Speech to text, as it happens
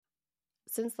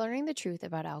Since learning the truth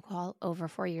about alcohol over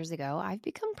 4 years ago, I've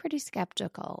become pretty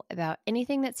skeptical about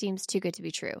anything that seems too good to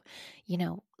be true.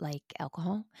 Like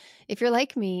alcohol. If you're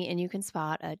like me and you can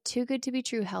spot a too good to be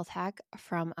true health hack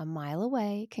from a mile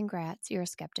away, congrats, you're a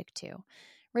skeptic too.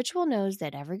 Ritual knows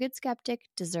that every good skeptic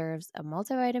deserves a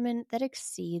multivitamin that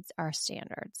exceeds our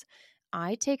standards.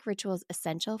 I take Ritual's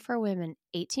Essential for Women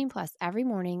 18 plus every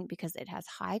morning because it has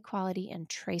high quality and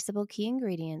traceable key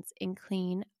ingredients in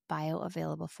clean,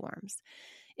 bioavailable forms.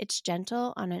 It's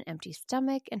gentle on an empty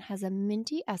stomach and has a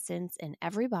minty essence in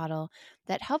every bottle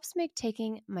that helps make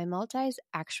taking my multis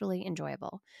actually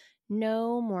enjoyable.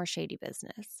 No more shady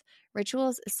business.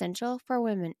 Ritual's Essential for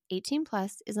Women 18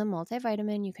 plus is a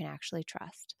multivitamin you can actually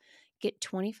trust. Get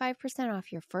 25%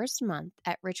 off your first month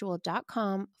at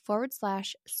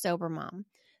ritual.com/sobermom.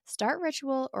 Start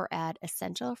Ritual or add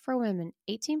Essential for Women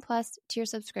 18 plus to your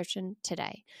subscription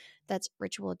today. That's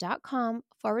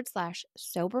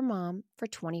ritual.com/sobermom for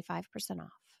 25% off.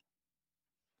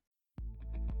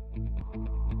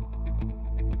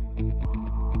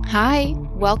 Hi,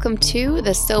 welcome to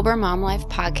the Sober Mom Life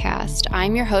podcast.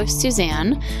 I'm your host,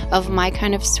 Suzanne, of My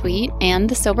Kind of Sweet and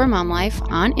the Sober Mom Life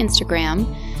on Instagram.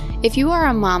 If you are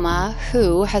a mama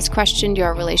who has questioned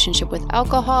your relationship with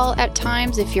alcohol at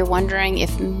times, if you're wondering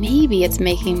if maybe it's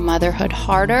making motherhood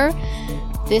harder,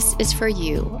 this is for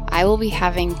you. I will be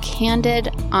having candid,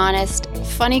 honest,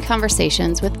 funny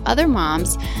conversations with other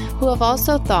moms who have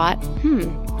also thought,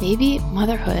 maybe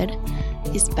motherhood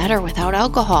is better without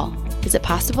alcohol. Is it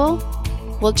possible?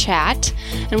 We'll chat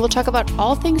and we'll talk about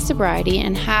all things sobriety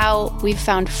and how we've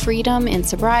found freedom in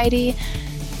sobriety.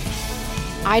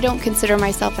 I don't consider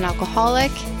myself an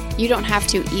alcoholic. You don't have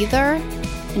to either.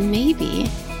 And maybe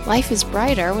life is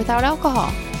brighter without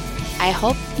alcohol. I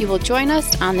hope you will join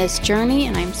us on this journey,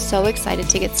 and I'm so excited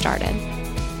to get started.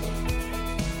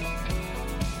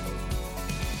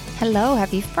 Hello,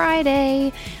 happy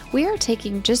Friday. We are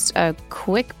taking just a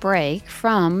quick break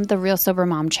from the Real Sober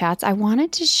Mom Chats. I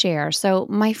wanted to share. So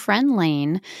my friend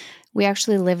Lane, we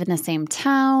actually live in the same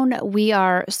town. We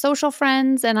are social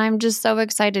friends, and I'm just so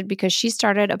excited because she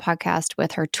started a podcast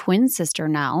with her twin sister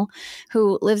now,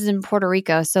 who lives in Puerto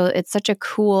Rico. So it's such a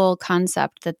cool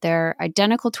concept that they're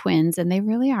identical twins, and they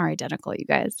really are identical, you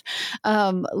guys,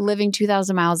 living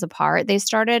 2,000 miles apart. They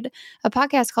started a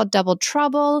podcast called Double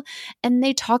Trouble, and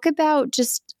they talk about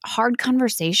just hard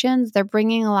conversations. They're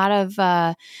bringing a lot of,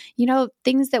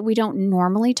 things that we don't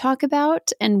normally talk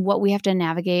about and what we have to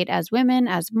navigate as women,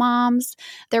 as moms.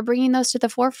 They're bringing those to the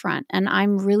forefront. And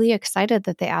I'm really excited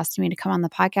that they asked me to come on the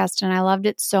podcast. And I loved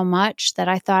it so much that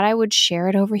I thought I would share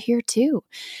it over here too.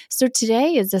 So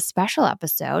today is a special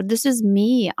episode. This is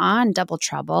me on Double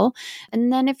Trouble.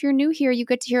 And then if you're new here, you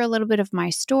get to hear a little bit of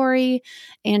my story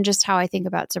and just how I think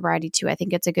about sobriety too. I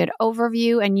think it's a good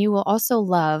overview. And you will also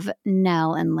love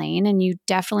Nell and Lane. And you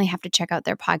definitely have to check out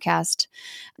their podcast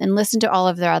and listen to all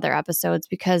of their other episodes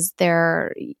because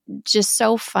they're just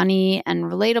so funny and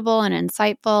relatable and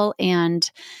insightful.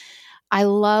 And I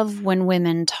love when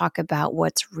women talk about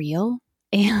what's real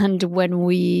and when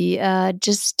we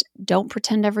just don't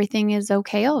pretend everything is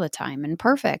okay all the time and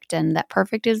perfect, and that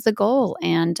perfect is the goal.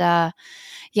 And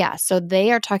so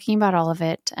they are talking about all of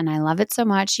it, and I love it so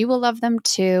much. You will love them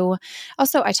too.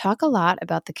 Also, I talk a lot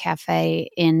about the cafe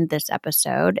in this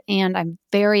episode, and I'm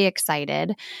very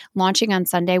excited. Launching on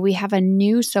Sunday, we have a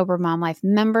new Sober Mom Life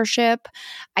membership.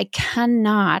 I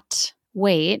cannot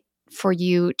wait for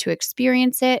you to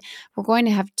experience it. We're going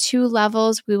to have 2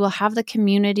 levels. We will have the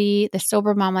community, the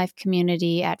Sober Mom Life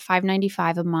community at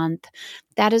 $5.95 a month.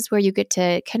 That is where you get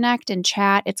to connect and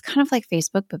chat. It's kind of like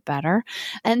Facebook, but better.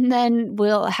 And then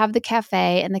we'll have the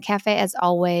cafe. And the cafe, as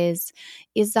always,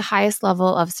 is the highest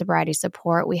level of sobriety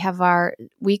support. We have our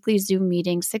weekly Zoom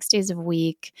meeting 6 days a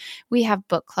week. We have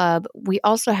book club. We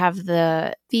also have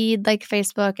the feed like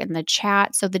Facebook and the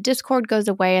chat. So the Discord goes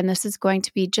away, and this is going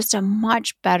to be just a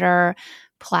much better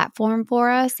platform for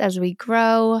us as we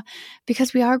grow,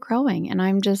 because we are growing. And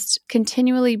I'm just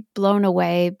continually blown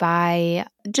away by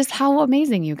just how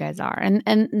amazing you guys are, and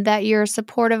that you're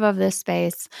supportive of this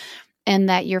space and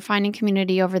that you're finding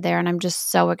community over there. And I'm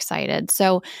just so excited.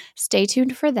 So stay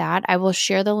tuned for that. I will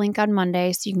share the link on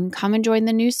Monday so you can come and join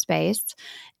the new space.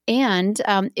 And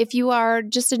if you are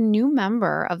just a new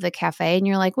member of the cafe and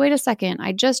you're like, wait a second,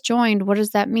 I just joined, what does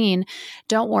that mean?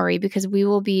 Don't worry, because we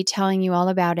will be telling you all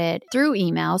about it through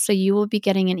email. So you will be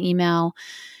getting an email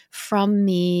from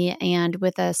me and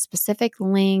with a specific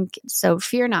link. So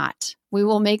fear not, we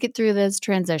will make it through this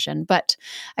transition. But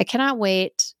I cannot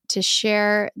wait to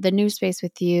share the new space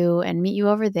with you and meet you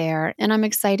over there. And I'm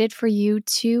excited for you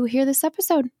to hear this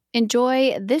episode.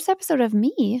 Enjoy this episode of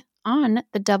me on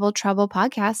the Double Trouble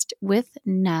podcast with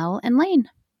Nell and Lane.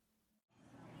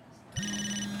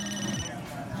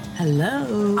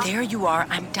 Hello. There you are.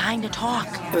 I'm dying to talk.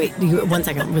 Wait, 1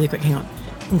 second, really quick. Hang on.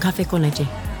 Un café con leche.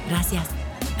 Gracias.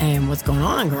 And what's going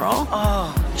on, girl?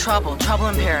 Oh, trouble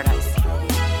in paradise.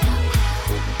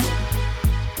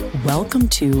 Welcome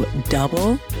to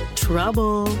Double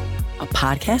Trouble, a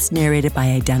podcast narrated by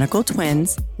identical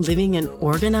twins living in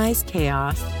organized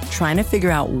chaos, trying to figure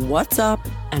out what's up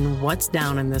and what's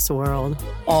down in this world,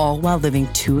 all while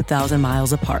living 2,000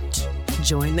 miles apart.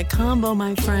 Join the combo,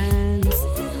 my friends.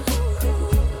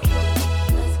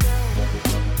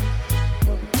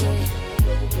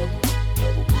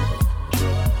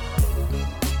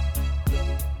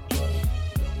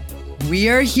 We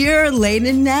are here, Lane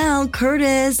and Nell,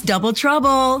 Curtis, Double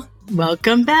Trouble.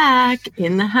 Welcome back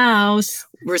in the house.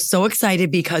 We're so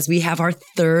excited because we have our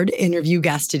third interview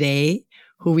guest today,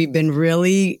 who we've been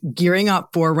really gearing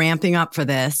up for, ramping up for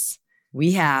this.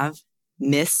 We have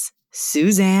Miss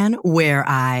Suzanne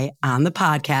Ware-Eye on the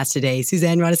podcast today.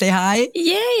 Suzanne, you want to say hi?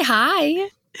 Yay, hi.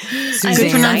 Suzanne.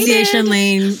 Good pronunciation,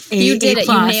 Lane. You did it.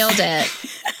 You nailed it.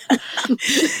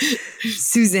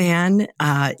 Suzanne,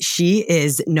 she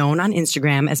is known on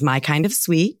Instagram as My Kind of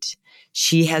Sweet.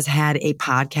 She has had a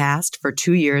podcast for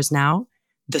 2 years now,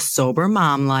 The Sober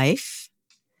Mom Life.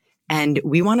 And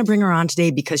we want to bring her on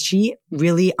today because she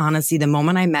really, honestly, the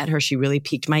moment I met her, she really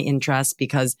piqued my interest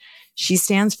because she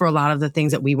stands for a lot of the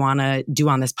things that we want to do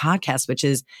on this podcast, which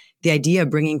is the idea of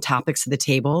bringing topics to the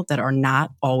table that are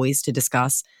not always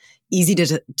easy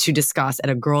to discuss at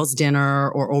a girl's dinner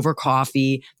or over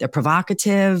coffee. They're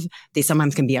provocative. They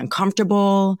sometimes can be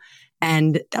uncomfortable.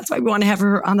 And that's why we want to have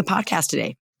her on the podcast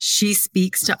today. She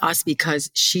speaks to us because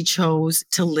she chose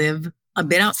to live a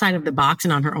bit outside of the box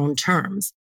and on her own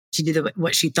terms. She did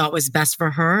what she thought was best for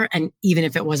her, and even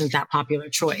if it wasn't that popular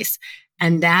choice.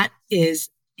 And that is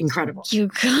incredible. You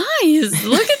guys,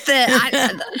 look at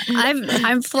that.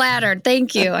 I'm flattered.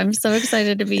 Thank you. I'm so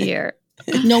excited to be here.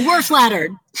 No, we're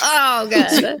flattered. Oh,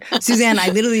 good. Suzanne, I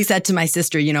literally said to my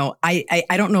sister, I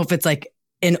don't know if it's like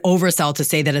an oversell to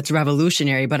say that it's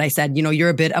revolutionary, but I said, you're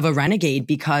a bit of a renegade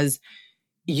because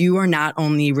you are not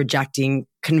only rejecting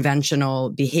conventional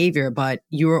behavior, but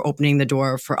you are opening the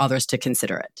door for others to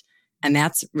consider it. And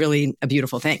that's really a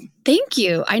beautiful thing. Thank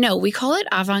you. I know we call it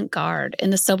avant-garde in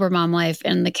the Sober Mom Life,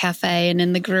 in the cafe and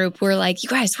in the group. We're like, you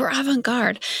guys, we're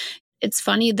avant-garde. It's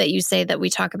funny that you say that we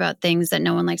talk about things that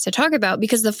no one likes to talk about,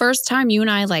 because the first time you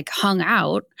and I hung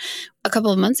out a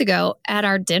couple of months ago at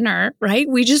our dinner, right?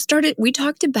 We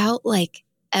talked about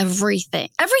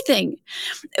everything.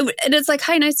 And it's like,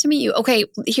 hi, nice to meet you. Okay,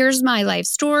 here's my life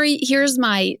story. Here's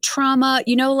my trauma.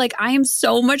 I am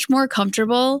so much more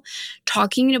comfortable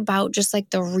talking about just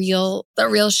the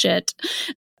real shit.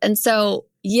 And so,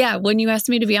 yeah, when you asked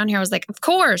me to be on here, I was like, of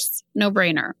course, no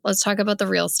brainer. Let's talk about the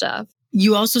real stuff.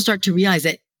 You also start to realize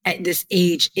that at this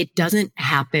age, it doesn't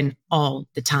happen all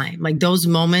the time. Those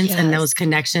moments and those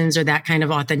connections or that kind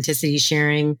of authenticity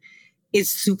sharing is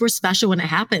super special when it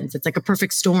happens. It's like a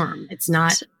perfect storm. It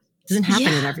doesn't happen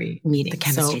at every meeting. The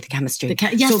chemistry. The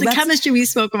chemistry we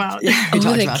spoke about. Yeah,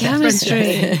 the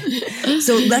chemistry.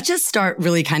 So let's just start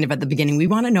really kind of at the beginning. We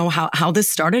want to know how this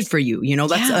started for you.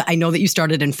 I know that you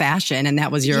started in fashion and that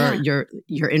was your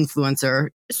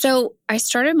influencer. So I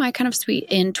started My Kind of Sweet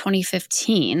in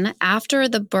 2015. After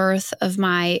the birth of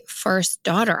my first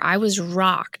daughter, I was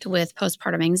rocked with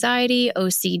postpartum anxiety,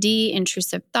 OCD,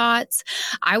 intrusive thoughts.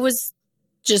 I was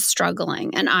just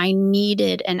struggling and I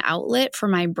needed an outlet for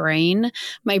my brain.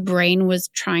 My brain was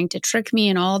trying to trick me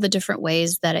in all the different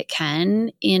ways that it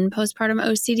can in postpartum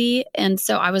OCD. And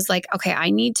so I was like, okay, I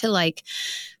need to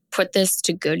put this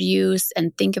to good use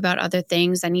and think about other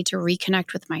things. I need to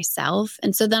reconnect with myself.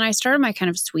 And so then I started My Kind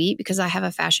of Sweet because I have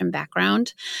a fashion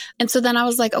background. And so then I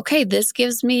was like, okay, this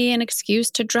gives me an excuse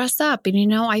to dress up.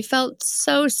 And, I felt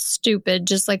so stupid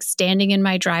just standing in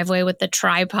my driveway with the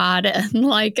tripod and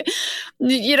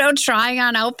trying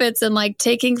on outfits and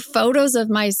taking photos of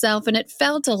myself. And it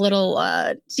felt a little,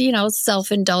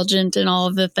 self-indulgent and all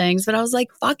of the things. But I was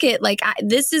like, fuck it.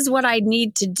 This is what I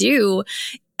need to do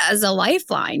as a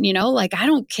lifeline, I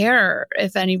don't care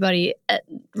if anybody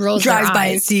drives by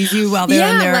and sees you while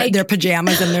they're in their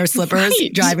pajamas and their slippers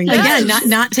driving. Again,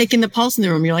 not taking the pulse in the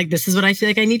room. You're like, this is what I feel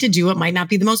like I need to do. It might not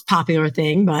be the most popular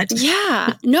thing, but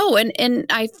no. And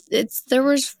there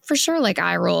was for sure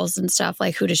eye rolls and stuff.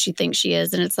 Who does she think she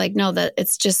is? And it's no, that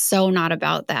it's just so not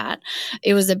about that.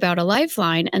 It was about a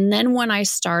lifeline. And then when I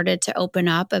started to open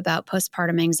up about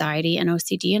postpartum anxiety and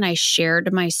OCD, and I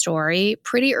shared my story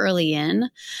pretty early in,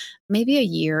 maybe a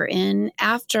year in,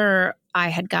 after I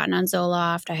had gotten on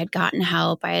Zoloft, I had gotten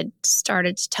help, I had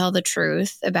started to tell the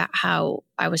truth about how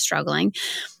I was struggling.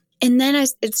 And then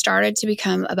it started to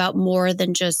become about more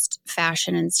than just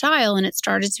fashion and style. And it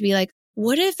started to be like,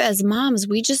 what if as moms,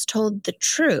 we just told the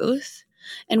truth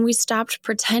and we stopped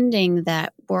pretending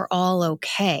that we're all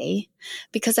okay?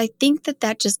 Because I think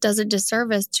that just does a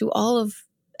disservice to all of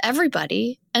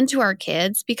everybody and to our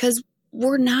kids, because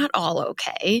we're not all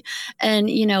okay. And,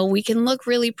 we can look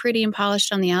really pretty and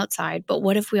polished on the outside, but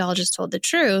what if we all just told the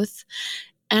truth?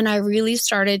 And I really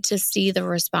started to see the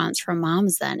response from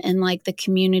moms then, and like the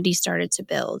community started to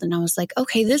build. And I was like,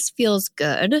 okay, this feels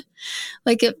good.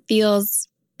 Like it feels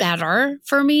better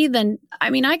for me than,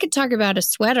 I could talk about a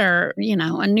sweater,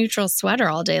 a neutral sweater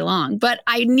all day long, but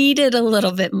I needed a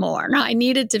little bit more. No, I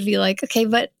needed to be like, okay,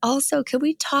 but also can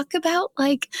we talk about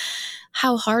like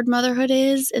how hard motherhood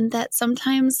is, and that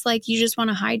sometimes like you just want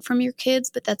to hide from your kids,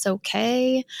 but that's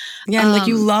okay. Yeah. And like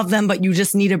you love them, but you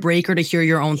just need a break or to hear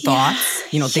your own thoughts,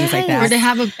 things like that. Or to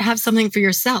have something for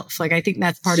yourself. Like, I think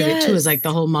that's part of it too, is like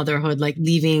the whole motherhood, like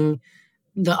leaving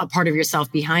a part of yourself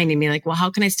behind and be like, well, how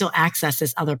can I still access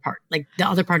this other part? Like the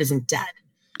other part isn't dead.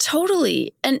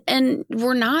 Totally. And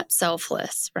we're not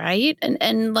selfless, right?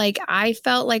 And like, I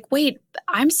felt like, wait,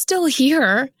 I'm still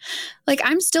here. Like,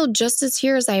 I'm still just as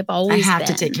here as I've always been. I have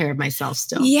to take care of myself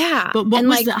still. Yeah. But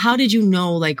how did you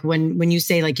know, like when you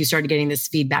say like you started getting this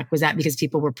feedback, was that because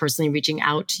people were personally reaching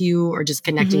out to you or just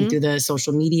connecting through the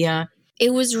social media?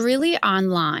 It was really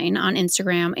online on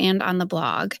Instagram and on the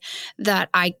blog that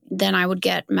I would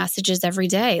get messages every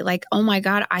day like, oh my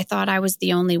God, I thought I was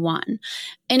the only one.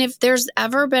 And if there's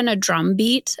ever been a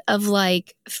drumbeat of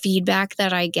like feedback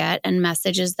that I get and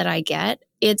messages that I get,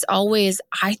 it's always,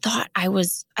 I thought it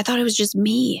was just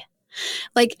me.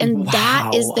 Like, and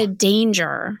that is the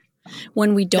danger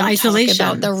when we don't talk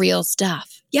about the real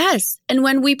stuff. Yes. And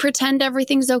when we pretend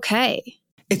everything's okay.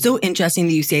 It's so interesting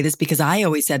that you say this, because I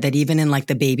always said that even in like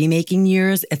the baby making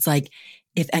years, it's like,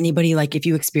 if anybody, like if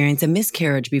you experience a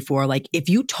miscarriage before, like if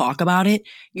you talk about it,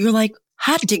 you're like,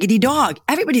 hot diggity dog.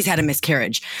 Everybody's had a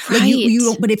miscarriage. Like you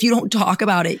don't, but if you don't talk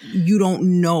about it, you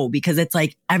don't know, because it's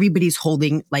like everybody's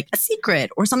holding like a secret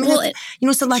or something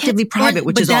that's, selectively private,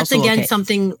 which is also But that's again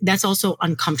something that's also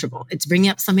uncomfortable. It's bringing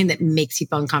up something that makes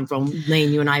people uncomfortable.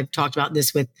 Lane, you and I have talked about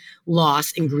this with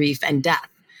loss and grief and death.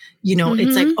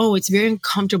 It's like, it's very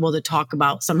uncomfortable to talk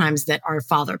about sometimes that our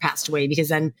father passed away, because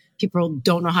then people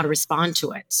don't know how to respond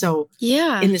to it. So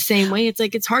in the same way, it's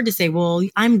like, it's hard to say, well,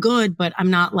 I'm good, but I'm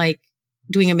not like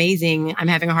doing amazing. I'm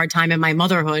having a hard time in my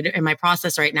motherhood, in my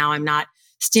process right now. I'm not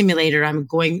stimulated.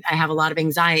 I have a lot of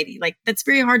anxiety. Like that's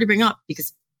very hard to bring up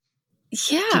because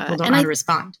people don't know how to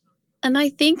respond. And I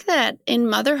think that in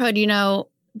motherhood,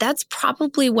 that's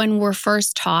probably when we're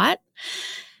first taught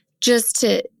just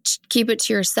to keep it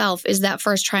to yourself, is that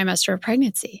first trimester of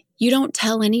pregnancy. You don't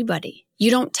tell anybody.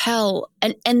 You don't tell.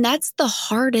 And that's the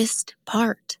hardest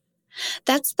part.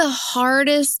 That's the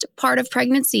hardest part of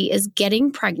pregnancy, is getting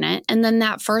pregnant. And then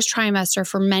that first trimester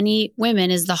for many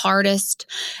women is the hardest,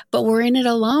 but we're in it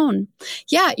alone.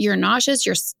 Yeah, you're nauseous.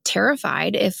 You're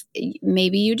terrified if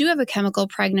maybe you do have a chemical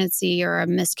pregnancy or a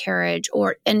miscarriage,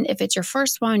 and if it's your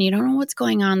first one, you don't know what's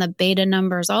going on, the beta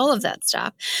numbers, all of that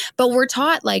stuff. But we're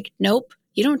taught like, nope,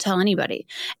 you don't tell anybody.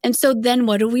 And so then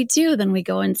what do? Then we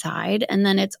go inside, and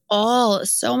then it's all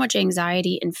so much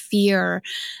anxiety and fear.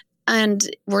 And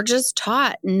we're just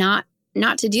taught not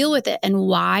to deal with it. And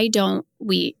why don't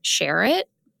we share it?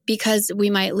 Because we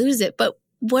might lose it. But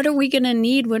what are we going to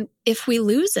need if we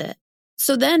lose it?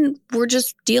 So then we're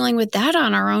just dealing with that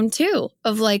on our own too,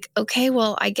 of like, okay,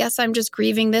 well, I guess I'm just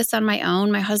grieving this on my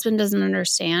own. My husband doesn't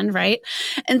understand, right?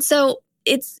 And so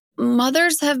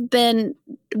mothers have been,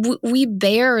 we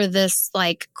bear this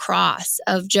like cross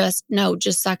of just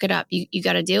suck it up. You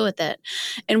got to deal with it.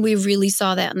 And we really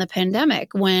saw that in the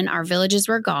pandemic when our villages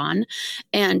were gone,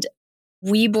 and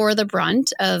we bore the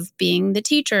brunt of being the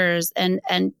teachers and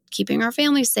keeping our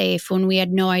family safe when we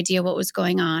had no idea what was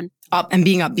going on. And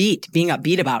being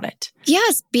upbeat about it.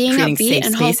 Yes, being creating upbeat safe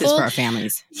and spaces hopeful for our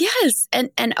families. Yes, and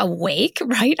awake,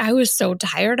 right? I was so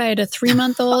tired. I had a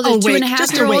 3-month-old, a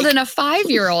 2.5-year-old, and a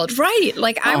 5-year-old, right?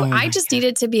 Like I just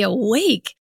needed to be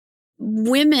awake.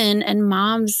 Women and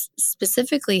moms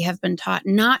specifically have been taught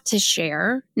not to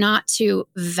share, not to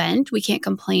vent. We can't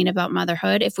complain about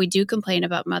motherhood. If we do complain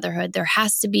about motherhood, there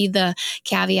has to be the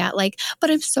caveat like, but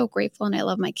I'm so grateful and I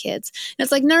love my kids. And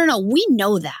it's like, no, we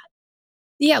know that.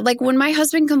 Yeah, like when my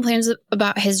husband complains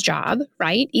about his job,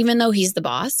 right? Even though he's the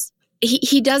boss,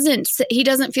 he doesn't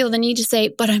feel the need to say,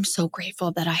 but I'm so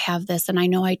grateful that I have this and I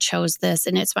know I chose this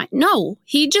and it's fine. No,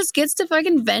 he just gets to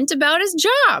fucking vent about his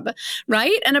job,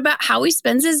 right? And about how he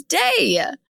spends his day.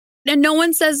 And no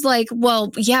one says like,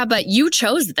 well, yeah, but you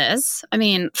chose this. I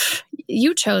mean,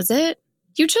 you chose it.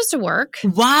 You chose to work.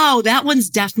 Wow, that one's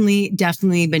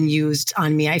definitely been used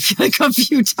on me. I feel like a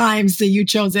few times that you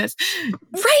chose this.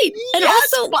 Right. And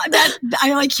yes, also that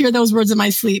I like hear those words in my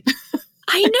sleep.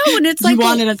 I know. And it's like, you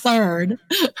wanted a third.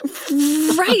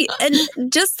 Right.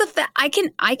 And just the fact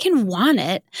I can want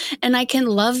it and I can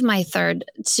love my third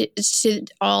to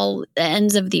all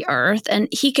ends of the earth. And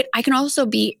I can also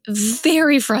be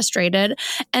very frustrated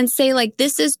and say like,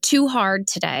 this is too hard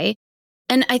today.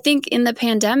 And I think in the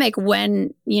pandemic,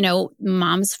 when,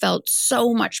 moms felt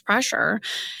so much pressure,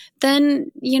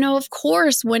 then, of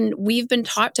course, when we've been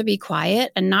taught to be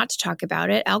quiet and not to talk about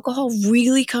it, alcohol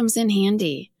really comes in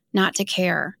handy not to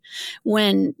care.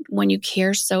 When you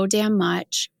care so damn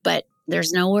much, but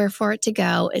there's nowhere for it to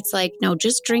go, it's like, no,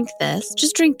 just drink this.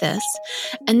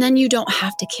 And then you don't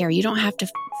have to care. You don't have to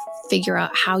figure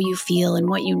out how you feel and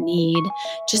what you need.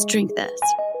 Just drink this.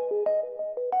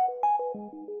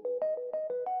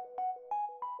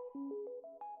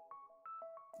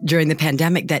 During the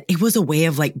pandemic, that it was a way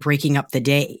of like breaking up the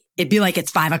day. It'd be like, it's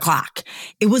 5 o'clock.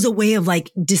 It was a way of like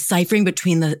deciphering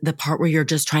between the part where you're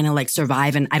just trying to like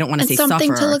survive. And I don't want to say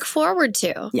something suffer. To look forward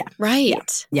to. Yeah.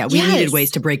 Right. Yeah. We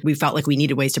felt like we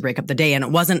needed ways to break up the day. And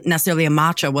it wasn't necessarily a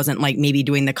matcha. It wasn't like maybe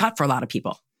doing the cut for a lot of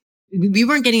people. We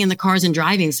weren't getting in the cars and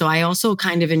driving. So I also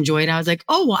kind of enjoyed, I was like,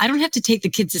 oh, well, I don't have to take the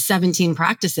kids to 17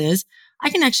 practices. I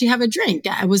can actually have a drink.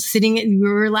 I was we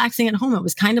were relaxing at home. It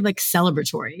was kind of like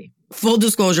celebratory. Full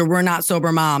disclosure, we're not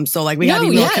sober moms. So like we gotta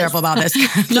be real careful about this.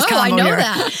 No, I know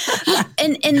that.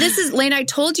 And this is, Lane, I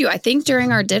told you, I think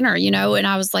during our dinner, and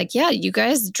I was like, yeah, you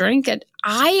guys drink it.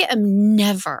 I am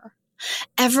never,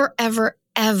 ever, ever,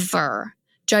 ever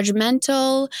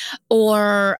judgmental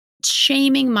or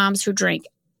shaming moms who drink.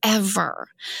 Ever.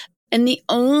 And the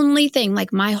only thing,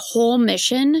 like my whole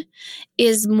mission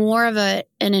is more of an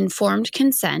informed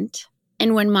consent.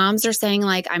 And when moms are saying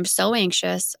like, I'm so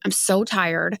anxious, I'm so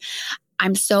tired,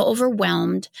 I'm so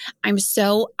overwhelmed,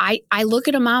 I look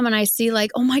at a mom and I see like,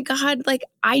 oh my God, like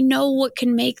I know what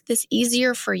can make this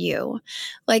easier for you.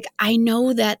 Like I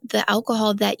know that the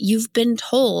alcohol that you've been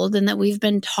told and that we've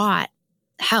been taught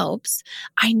helps.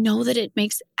 I know that it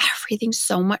makes everything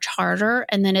so much harder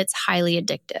and then it's highly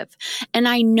addictive. And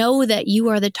I know that you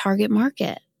are the target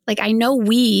market. Like I know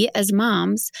we as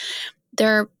moms,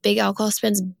 their big alcohol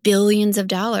spends billions of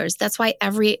dollars. That's why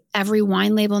every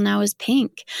wine label now is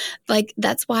pink. Like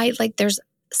that's why like there's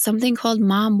something called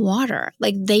mom water.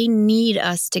 Like they need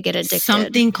us to get addicted.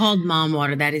 Something called mom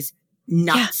water. That is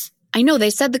nuts. Yeah, I know. They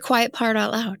said the quiet part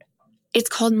out loud. It's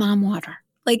called mom water.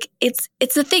 Like it's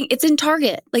a thing. It's in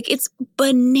Target. Like it's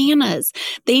bananas.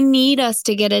 They need us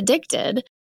to get addicted.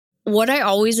 What I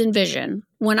always envision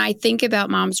when I think about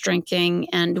moms drinking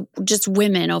and just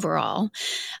women overall,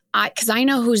 because I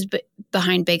know who's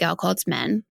behind big alcohol, it's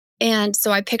men. And so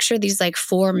I picture these like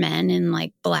 4 men in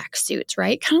like black suits,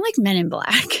 right? Kind of like Men in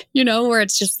Black, where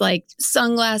it's just like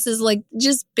sunglasses, like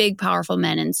just big, powerful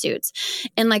men in suits.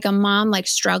 And like a mom like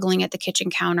struggling at the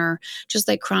kitchen counter, just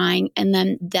like crying. And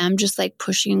then them just like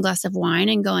pushing a glass of wine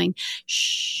and going,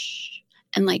 shh,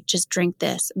 and like, just drink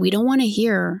this. We don't want to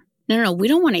hear, no, we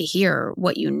don't want to hear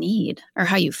what you need or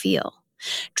how you feel.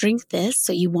 Drink this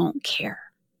so you won't care.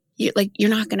 You're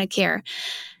not going to care.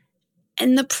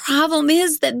 And the problem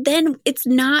is that then it's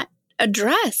not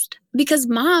addressed because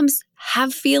moms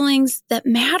have feelings that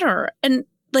matter. And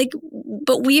like,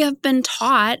 but we have been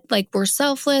taught like we're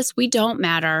selfless, we don't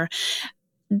matter.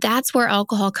 That's where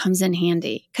alcohol comes in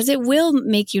handy because it will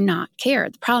make you not care.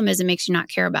 The problem is it makes you not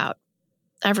care about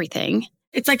everything.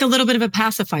 It's like a little bit of a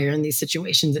pacifier in these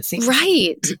situations, it seems.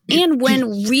 Right. And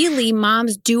when really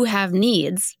moms do have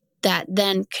needs that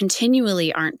then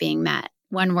continually aren't being met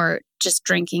when we're just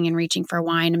drinking and reaching for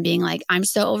wine and being like, I'm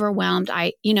so overwhelmed.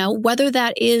 Whether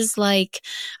that is like,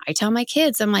 I tell my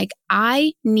kids, I'm like,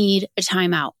 I need a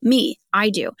timeout. I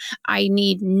do. I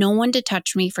need no one to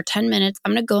touch me for 10 minutes.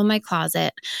 I'm going to go in my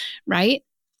closet, right?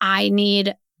 I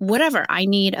need whatever. I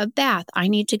need a bath. I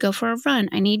need to go for a run.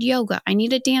 I need yoga. I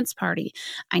need a dance party.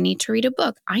 I need to read a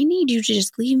book. I need you to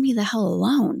just leave me the hell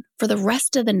alone for the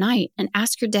rest of the night and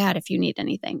ask your dad if you need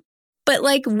anything. But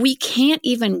like, we can't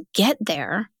even get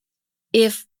there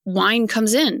if wine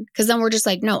comes in, because then we're just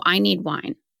like, no, I need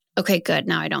wine. Okay, good.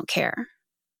 Now I don't care.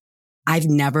 I've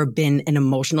never been an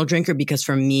emotional drinker because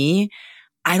for me,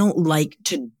 I don't like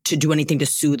to do anything to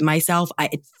soothe myself.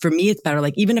 For me, it's better.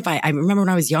 Like, even if I remember when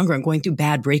I was younger and going through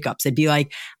bad breakups, I'd be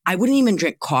like, I wouldn't even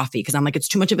drink coffee because I'm like, it's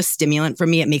too much of a stimulant for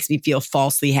me. It makes me feel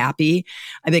falsely happy.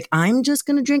 I'd be like, I'm just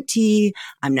going to drink tea.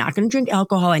 I'm not going to drink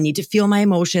alcohol. I need to feel my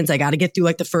emotions. I got to get through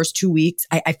like the first 2 weeks.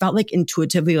 I felt like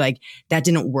intuitively, like that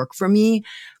didn't work for me.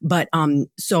 But,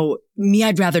 so me,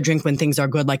 I'd rather drink when things are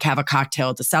good, like have a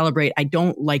cocktail to celebrate. I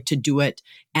don't like to do it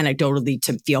anecdotally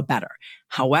to feel better.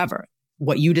 However,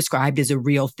 what you described is a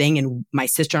real thing. And my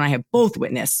sister and I have both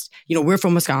witnessed, we're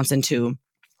from Wisconsin too.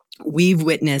 We've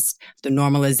witnessed the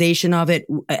normalization of it,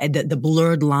 the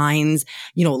blurred lines,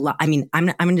 I mean,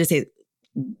 I'm going to say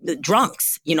the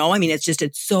drunks,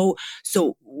 it's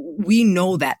so we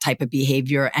know that type of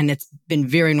behavior and it's been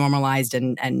very normalized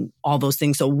and all those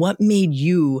things. So what made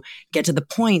you get to the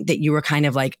point that you were kind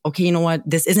of like, okay, you know what?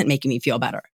 This isn't making me feel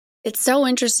better. It's so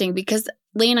interesting because,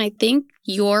 Lane, I think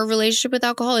your relationship with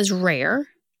alcohol is rare,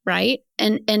 right?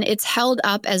 And it's held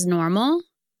up as normal,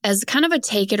 as kind of a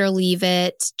take it or leave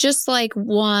it, just like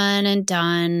one and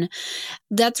done.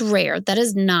 That's rare. That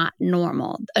is not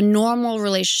normal. A normal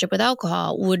relationship with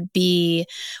alcohol would be,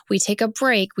 we take a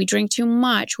break, we drink too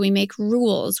much, we make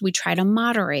rules, we try to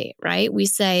moderate, right? We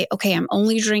say, okay, I'm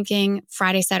only drinking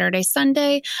Friday, Saturday,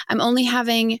 Sunday. I'm only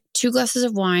having 2 glasses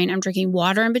of wine. I'm drinking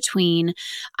water in between.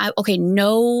 Okay,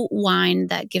 no wine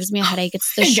that gives me a headache.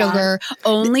 It's the sugar,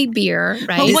 only beer,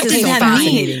 right? But what does that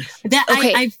mean?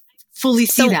 Okay. I fully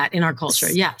see that in our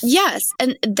culture. Yes. Yes.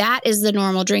 And that is the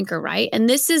normal drinker, right? And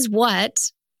this is what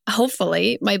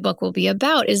hopefully my book will be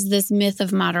about, is this myth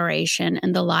of moderation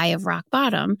and the lie of rock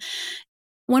bottom.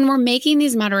 When we're making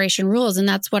these moderation rules, and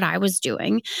that's what I was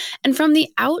doing. And from the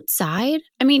outside,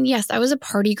 I mean, yes, I was a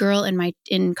party girl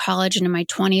in college and in my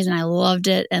 20s, and I loved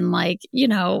it. And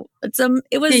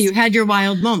it was. Yeah, you had your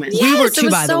wild moments. Yes, we were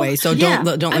too, by the way. So don't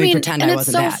let me pretend I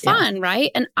wasn't that. It's so fun, right?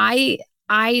 And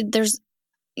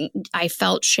I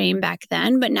felt shame back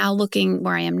then, but now looking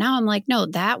where I am now, I'm like, no,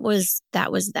 that was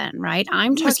then, right?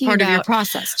 I'm talking part about of your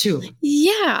process too.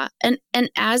 Yeah. And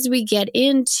as we get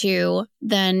into,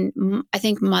 then I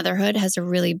think motherhood has a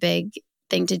really big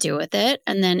thing to do with it.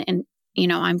 And then,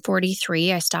 I'm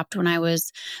 43. I stopped when I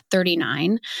was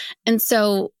 39. And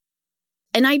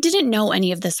I didn't know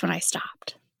any of this when I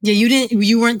stopped. Yeah.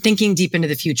 You weren't thinking deep into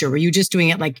the future. Were you just doing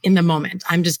it like in the moment?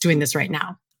 I'm just doing this right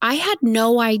now. I had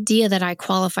no idea that I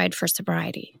qualified for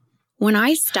sobriety. When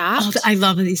I stopped... I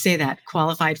love that you say that,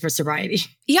 qualified for sobriety.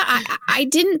 Yeah, I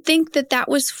didn't think that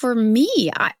was for me.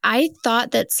 I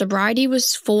thought that sobriety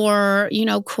was for,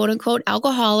 quote unquote,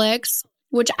 alcoholics,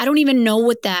 which I don't even know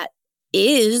what that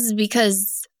is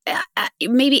because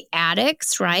maybe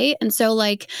addicts, right? And so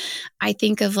I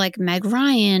think of Meg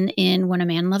Ryan in When a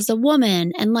Man Loves a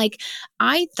Woman. And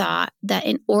I thought that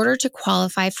in order to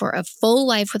qualify for a full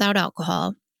life without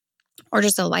alcohol, or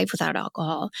just a life without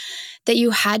alcohol, that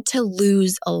you had to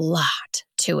lose a lot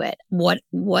to it. What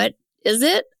is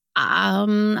it? I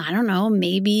don't know.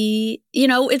 Maybe,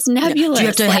 it's nebulous. Do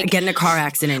you have to get in a car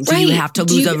accident? Do you have to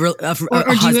lose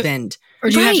a husband? Or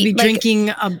do you have to be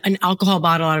drinking an alcohol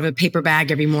bottle out of a paper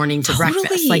bag every morning to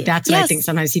breakfast? That's what I think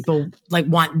sometimes people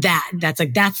want that. That's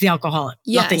the alcoholic,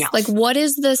 nothing else. What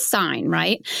is the sign,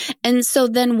 right? And so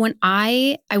then when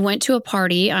I went to a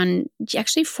party on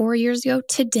actually 4 years ago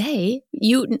today,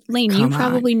 Lane, you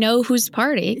probably know whose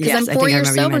party because I'm 4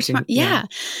 years sober. Yeah.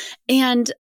 And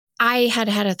I had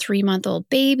a 3-month-old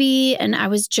baby, and I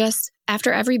was just,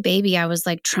 after every baby, I was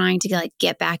trying to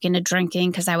get back into drinking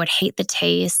because I would hate the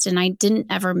taste, and I didn't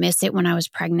ever miss it when I was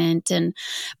pregnant.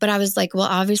 But I was like, well,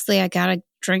 obviously I gotta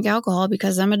drink alcohol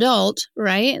because I'm adult,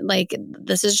 right?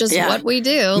 This is just what we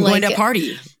do. I'm going to a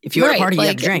party. If you're at a party, you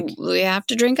have to drink. We have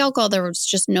to drink alcohol. There was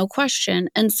just no question.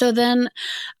 And so then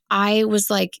I was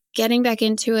getting back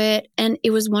into it. And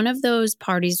it was one of those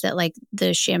parties that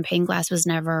the champagne glass was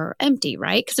never empty,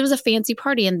 right? Because it was a fancy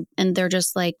party and they're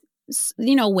just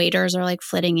waiters are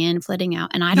flitting in, flitting out.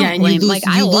 And I don't blame,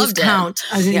 I loved it. Count.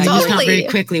 You lose count very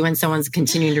quickly when someone's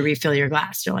continuing to refill your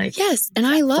glass. You're like, yes. And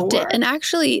I loved it. And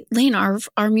actually, Lane,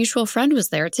 our mutual friend was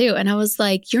there too. And I was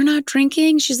like, you're not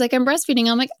drinking? She's like, I'm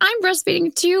breastfeeding. I'm like, I'm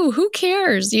breastfeeding too. Who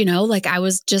cares? I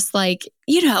was just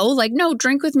no,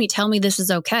 drink with me. Tell me this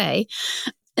is okay.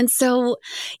 And so,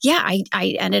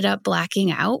 I ended up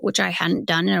blacking out, which I hadn't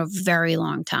done in a very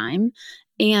long time.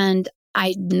 And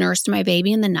I nursed my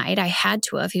baby in the night. I had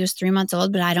to have. He was 3 months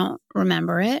old, but I don't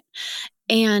remember it.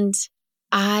 And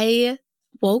I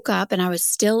woke up and I was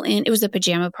still it was a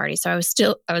pajama party. So I was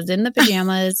in the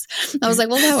pajamas. I was like,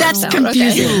 well, that's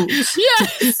confusing. Okay.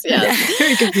 Yes.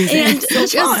 Very confusing. And so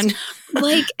fun.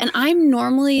 And I'm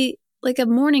normally like a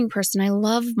morning person. I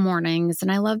love mornings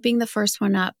and I love being the first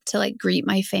one up to like greet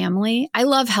my family. I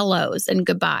love hellos and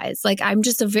goodbyes. Like I'm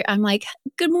just I'm like,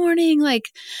 good morning, like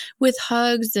with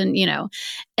hugs and,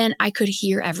 and I could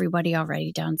hear everybody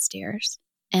already downstairs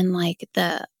and like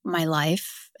my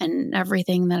life and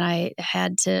everything that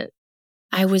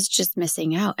I was just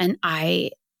missing out. And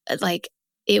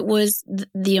it was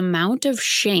the amount of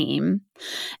shame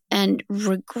and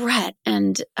regret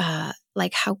and,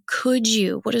 like, how could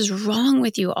you? What is wrong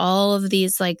with you? All of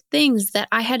these like things that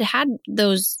I had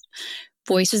those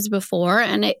voices before,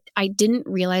 and I didn't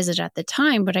realize it at the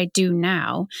time, but I do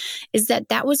now, is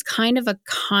that was kind of a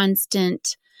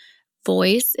constant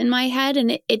voice in my head.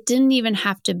 And it didn't even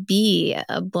have to be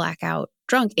a blackout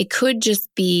drunk. It could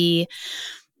just be,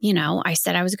 I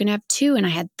said I was going to have 2 and I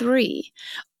had 3.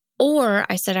 Or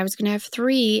I said I was going to have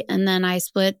 3 and then I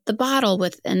split the bottle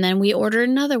and then we ordered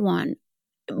another one.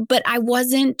 But I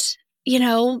wasn't,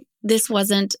 this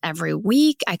wasn't every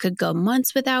week. I could go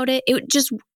months without it. It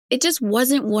just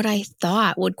wasn't what I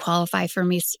thought would qualify for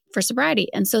me for sobriety.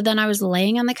 And so then I was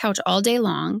laying on the couch all day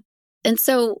long. And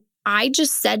so I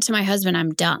just said to my husband,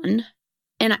 I'm done.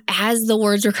 And as the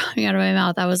words were coming out of my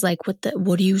mouth, I was like,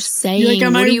 what are you saying?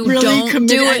 Like, what are you really don't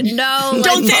committed? do it. No,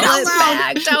 don't say it out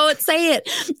loud. Don't say it.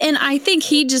 And I think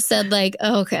he just said like,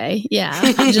 okay, yeah.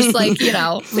 I'm just like, like,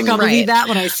 I'll believe that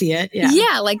when I see it. Yeah.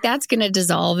 Yeah. Like that's going to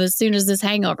dissolve as soon as this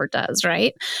hangover does.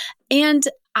 Right. And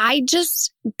I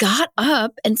just got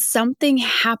up and something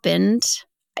happened.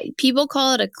 People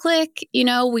call it a click.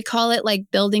 We call it like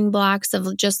building blocks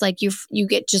of just like you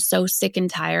get just so sick and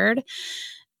tired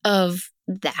of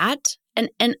that. And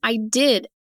I did.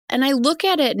 And I look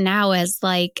at it now as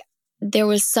like, there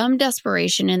was some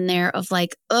desperation in there of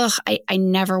like, I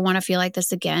never want to feel like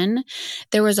this again.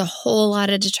 There was a whole lot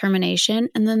of determination.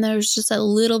 And then there was just a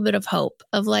little bit of hope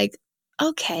of like,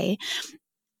 okay.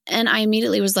 And I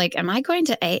immediately was like, am I going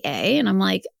to AA? And I'm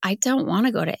like, I don't want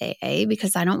to go to AA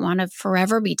because I don't want to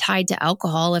forever be tied to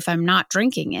alcohol if I'm not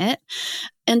drinking it.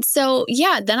 And so,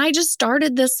 yeah, then I just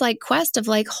started this like quest of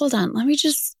like, hold on, let me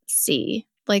just see.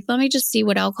 Like, let me just see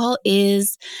what alcohol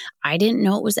is. I didn't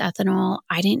know it was ethanol.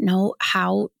 I didn't know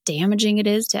how damaging it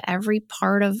is to every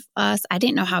part of us. I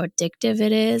didn't know how addictive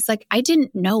it is. Like, I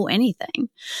didn't know anything.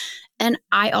 And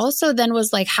I also then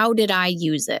was like, how did I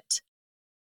use it?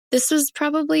 This was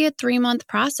probably a 3-month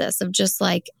process of just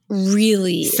like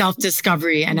really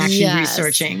self-discovery and actually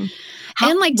researching.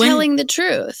 Telling the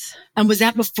truth. And was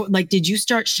that before, like, did you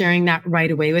start sharing that right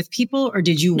away with people or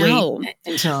did you wait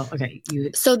until,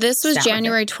 So this was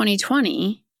January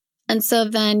 2020. And so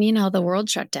then, the world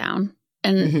shut down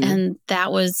and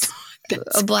that was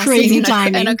a blessing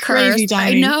and a curse. Crazy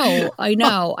timing. I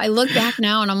know. I look back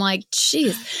now and I'm like,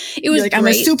 geez, it was like, great, I'm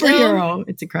a superhero. though.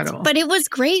 It's incredible. But it was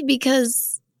great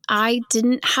because I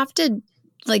didn't have to,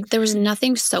 like, there was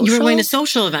nothing social. You were going to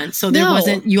social events. So there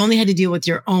wasn't, you only had to deal with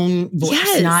your own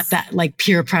voice, not that like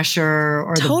peer pressure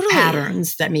or the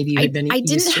patterns that maybe you had been used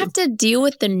to. I didn't have to deal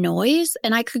with the noise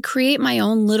and I could create my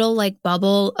own little like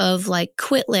bubble of like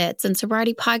Quitlets and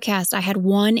sobriety podcast. I had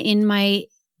one in my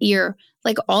ear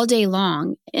like all day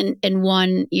long and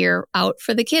one ear out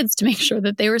for the kids to make sure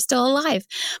that they were still alive.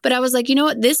 But I was like, you know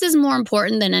what? This is more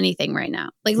important than anything right now.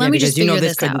 Like, let me just figure this out.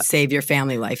 This couldn't save your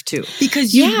family life too.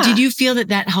 Because did you feel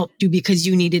that helped you because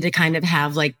you needed to kind of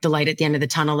have like the light at the end of the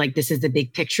tunnel? Like, this is the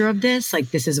big picture of this.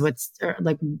 Like, this is what's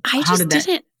like, I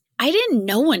didn't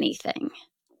know anything.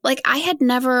 Like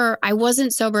I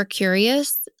wasn't sober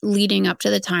curious leading up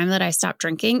to the time that I stopped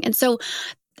drinking. And so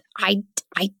I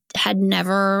had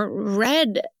never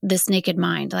read This Naked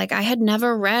Mind. Like I had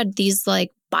never read these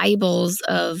like Bibles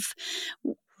of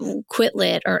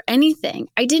Quitlet or anything.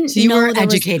 I didn't know. So you were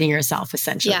educating yourself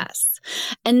essentially. Yes.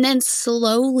 And then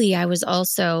slowly I was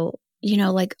also,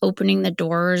 like opening the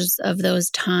doors of those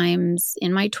times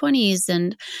in my 20s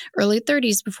and early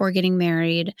 30s before getting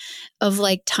married of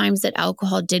like times that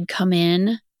alcohol did come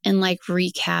in and like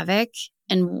wreak havoc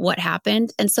and what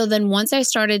happened. And so then once I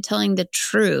started telling the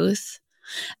truth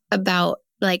about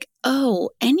like,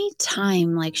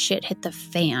 anytime like shit hit the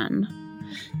fan,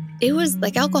 it was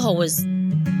like alcohol was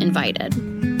invited.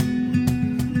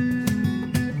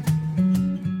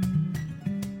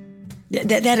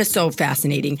 That is so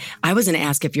fascinating. I was going to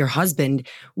ask if your husband,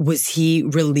 was he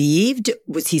relieved?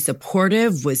 Was he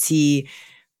supportive? Is he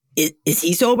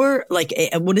sober? Like,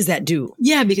 what does that do?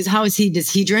 Yeah, because does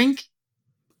he drink?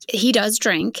 He does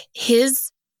drink.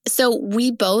 So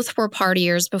we both were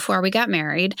partiers before we got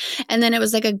married. And then it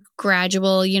was like a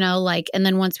gradual, and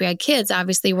then once we had kids,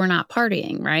 obviously we're not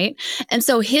partying, right? And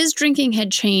so his drinking had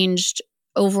changed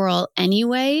overall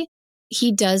anyway.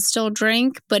 he does still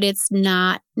drink, but it's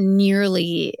not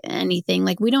nearly anything.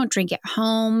 Like, we don't drink at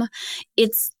home.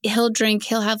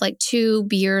 He'll have like 2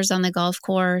 beers on the golf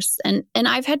course. And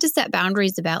I've had to set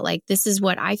boundaries about like, this is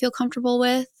what I feel comfortable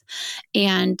with.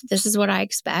 And this is what I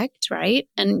expect, right?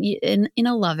 And in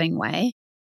a loving way.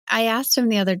 I asked him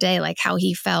the other day, like, how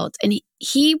he felt. And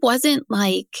he wasn't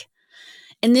like,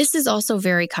 and this is also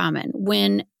very common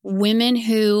when women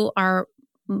who are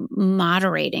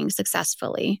moderating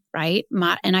successfully, right?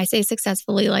 And I say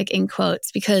successfully like in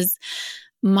quotes, because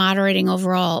moderating a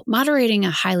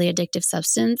highly addictive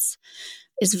substance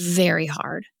is very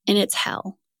hard, and it's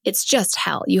hell. It's just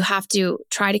hell. You have to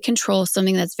try to control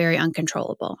something that's very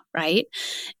uncontrollable, right?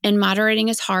 And moderating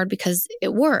is hard because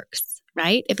it works,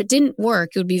 right? If it didn't work,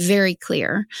 it would be very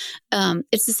clear.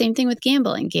 It's the same thing with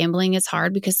gambling. Gambling is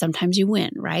hard because sometimes you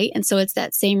win, right? And so it's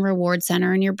that same reward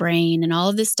center in your brain and all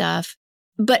of this stuff.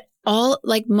 But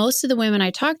most of the women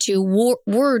I talked to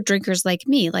were drinkers like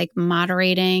me, like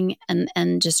moderating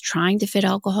and just trying to fit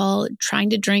alcohol,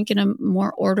 trying to drink in a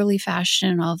more orderly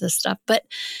fashion and all of this stuff. But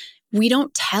we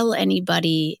don't tell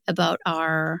anybody about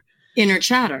our inner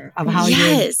chatter of how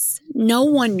no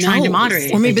one knows. Trying to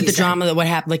moderate. Or maybe the drama that what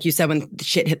happened, like you said, when the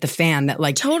shit hit the fan, that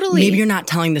like totally maybe you're not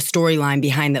telling the storyline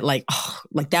behind that, like, oh,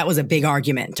 like that was a big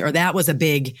argument or that was a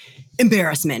big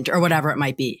embarrassment or whatever it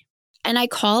might be. And I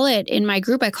call it in my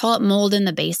group, I call it mold in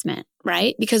the basement,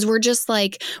 right? Because we're just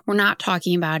like, we're not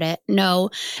talking about it.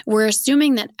 No, we're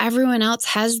assuming that everyone else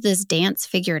has this dance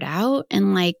figured out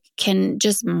and like can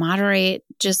just moderate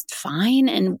just fine.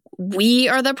 And we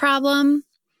are the problem.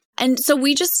 And so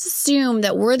we just assume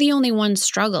that we're the only ones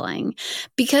struggling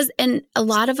and a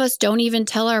lot of us don't even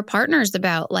tell our partners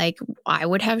about, like, I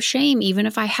would have shame even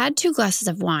if I had 2 glasses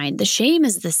of wine. The shame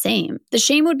is the same. The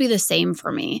shame would be the same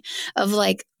for me of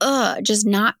like, just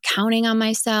not counting on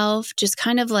myself, just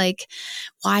kind of like,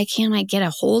 why can't I get a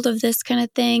hold of this kind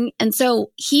of thing? And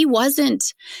so he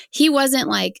wasn't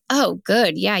like, oh,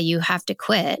 good. Yeah, you have to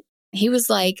quit. He was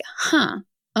like,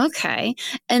 okay.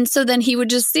 And so then he would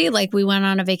just see, like, we went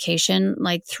on a vacation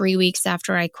like 3 weeks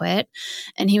after I quit.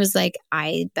 And he was like,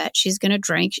 I bet she's going to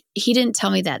drink. He didn't tell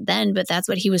me that then, but that's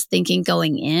what he was thinking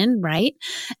going in. Right.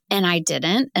 And I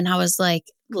didn't. And I was like,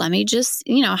 let me just,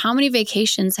 how many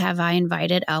vacations have I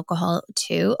invited alcohol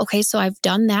to? Okay. So I've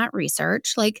done that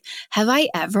research. Like, have I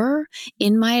ever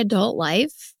in my adult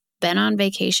life been on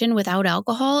vacation without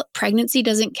alcohol? Pregnancy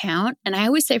doesn't count. And I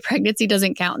always say pregnancy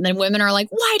doesn't count. And then women are like,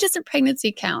 why doesn't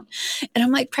pregnancy count? And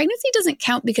I'm like, pregnancy doesn't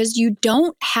count because you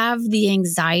don't have the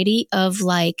anxiety of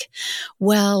like,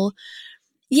 well,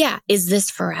 yeah, is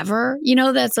this forever?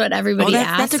 That's what everybody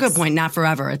asks. That's a good point. Not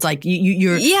forever. It's like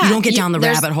you don't get down the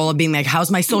rabbit hole of being like,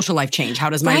 how's my social life change? How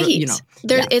does my,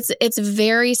 It's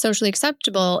very socially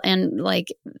acceptable and like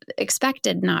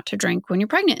expected not to drink when you're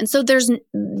pregnant. And so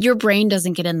your brain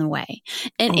doesn't get in the way.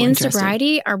 And in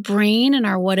sobriety, our brain and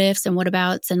our what ifs and what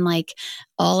abouts and like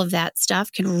all of that stuff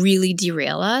can really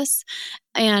derail us.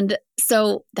 And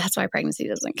so that's why pregnancy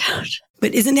doesn't count.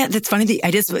 But isn't that's funny? I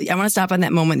want to stop on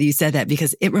that moment that you said that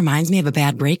because it reminds me of a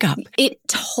bad breakup. It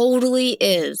totally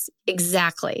is.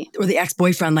 Exactly. Or the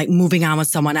ex-boyfriend, like moving on with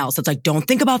someone else. It's like, don't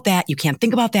think about that. You can't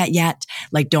think about that yet.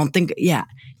 Like, don't think, you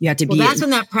have to be. Well, that's when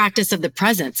that practice of the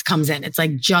presence comes in. It's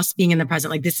like just being in the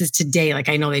present. Like, this is today. Like,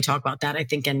 I know they talk about that, I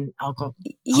think, in alcoholism.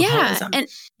 Yeah.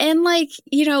 And like,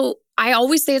 I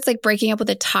always say it's like breaking up with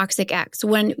a toxic ex.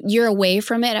 When you're away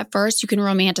from it at first, you can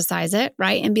romanticize it,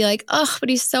 right? And be like, oh, but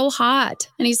he's so hot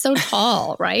and he's so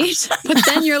tall, right? But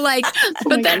then you're like,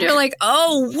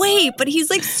 oh, wait, but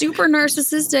he's like super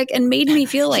narcissistic and made me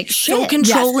feel like shit. So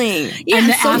controlling.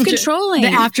 Yes. Yeah, so controlling. The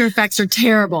after effects are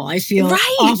terrible. I feel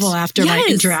awful after my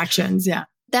interactions. Yeah.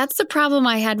 That's the problem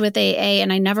I had with AA,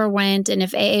 and I never went. And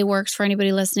if AA works for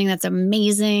anybody listening, that's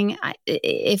amazing.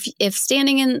 If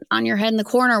standing on your head in the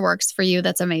corner works for you,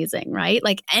 that's amazing, right?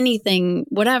 Like anything,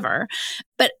 whatever.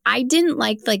 But I didn't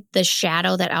like the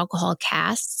shadow that alcohol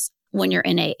casts when you're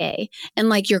in AA. And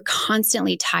like you're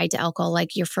constantly tied to alcohol,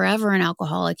 like you're forever an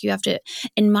alcoholic. You have to,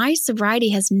 and my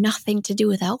sobriety has nothing to do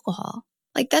with alcohol.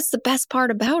 Like that's the best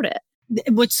part about it.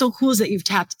 What's so cool is that you've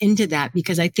tapped into that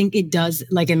because I think it does,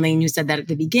 like Elaine, you said that at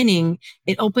the beginning,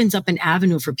 it opens up an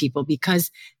avenue for people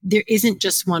because there isn't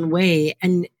just one way.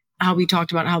 And how we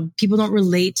talked about how people don't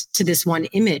relate to this one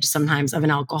image sometimes of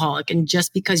an alcoholic. And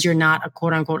just because you're not a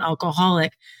quote unquote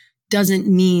alcoholic doesn't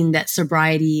mean that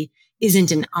sobriety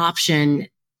isn't an option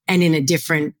and in a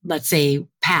different, let's say,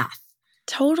 path.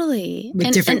 Totally.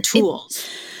 With different tools.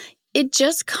 It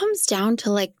just comes down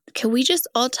to like, can we just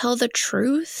all tell the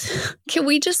truth? Can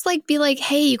we just like be like,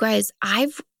 hey, you guys,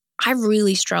 I've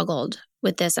really struggled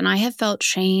with this and I have felt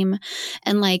shame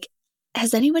and like,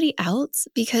 has anybody else?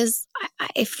 Because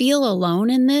I feel alone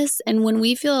in this. And when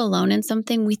we feel alone in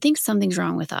something, we think something's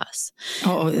wrong with us.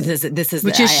 Oh, this is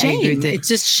which is shame. It's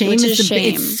just shame. Which is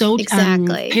shame. It's so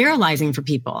exactly paralyzing for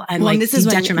people, and this is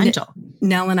detrimental.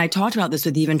 Nell and I talked about this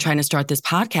with even trying to start this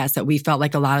podcast, that we felt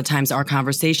like a lot of times our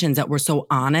conversations that were so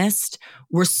honest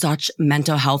were such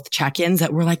mental health check-ins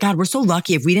that we're like, God, we're so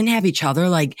lucky. If we didn't have each other,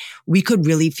 like we could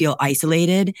really feel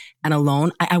isolated and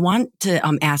alone. I want to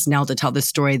ask Nell to tell this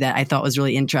story that I thought was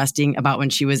really interesting about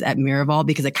when she was at Miraval,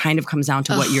 because it kind of comes down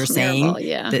to what you're saying.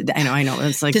 Miraval, yeah. I know.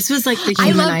 It's like, this was like the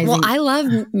humanizing. I love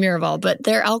Miraval, but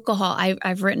their alcohol,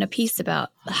 I've written a piece about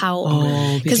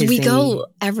how, because we go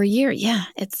every year. Yeah,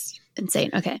 it's insane.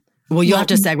 Okay. Well, you'll have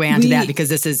to segue onto that, because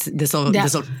this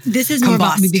is more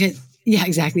about me, because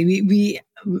exactly.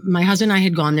 My husband and I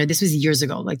had gone there. This was years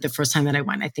ago, like the first time that I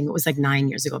went. I think it was like 9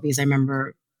 years ago, because I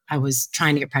remember I was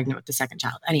trying to get pregnant with the second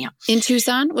child. Anyhow. In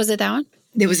Tucson? Was it that one?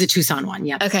 There was a Tucson one.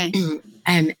 Yeah. Okay.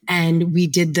 And we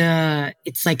did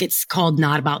it's called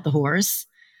Not About the Horse.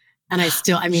 And it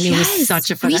was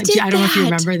such a fun. I don't know if you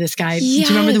remember this guy. Yes.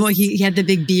 Do you remember the one? He had the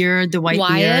big beard, the white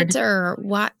Wyatt beard. or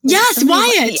what? Yes,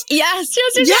 Wyatt.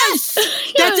 Yes.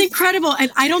 That's incredible.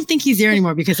 And I don't think he's there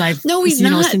anymore, because he's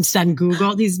not. Since then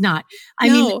Googled, he's not. I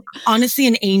mean, honestly,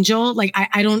 an angel. Like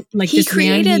I don't like he this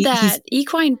created man. that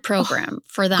equine program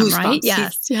for them, goosebumps.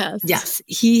 right? Yes.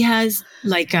 He has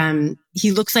like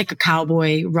he looks like a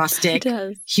cowboy, rustic,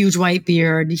 huge white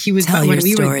beard. He was tell your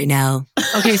story now.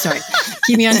 Okay, sorry.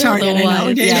 Keep me on target.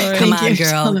 Okay. Yeah, come on,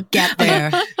 girl. Get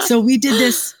there. So we did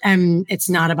this, it's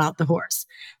Not About the Horse.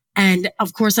 And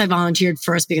of course I volunteered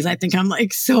first, because I think I'm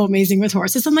like so amazing with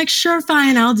horses. I'm like, sure,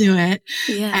 fine, I'll do it.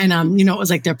 Yeah. And, it was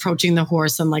like they're approaching the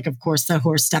horse. And like, of course the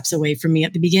horse steps away from me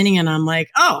at the beginning, and I'm like,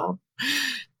 oh.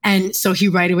 And so he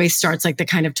right away starts like the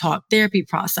kind of talk therapy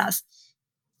process.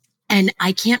 And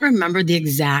I can't remember the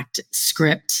exact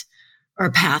script or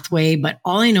pathway, but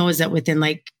all I know is that within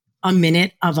like a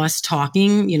minute of us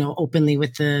talking, openly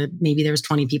with maybe there was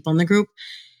 20 people in the group,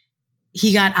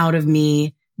 he got out of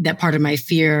me that part of my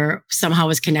fear somehow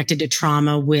was connected to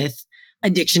trauma with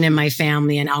addiction in my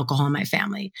family and alcohol in my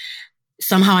family.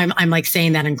 Somehow I'm like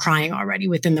saying that and crying already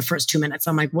within the first 2 minutes.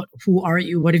 I'm like, who are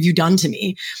you? What have you done to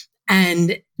me?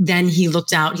 And then he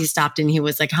looked out, he stopped, and he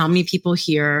was like, how many people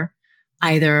here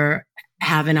either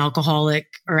have an alcoholic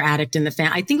or addict in the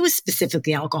family? I think it was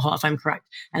specifically alcohol, if I'm correct,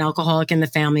 an alcoholic in the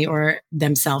family or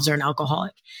themselves are an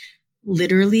alcoholic.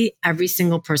 Literally every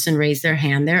single person raised their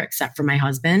hand there except for my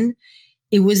husband.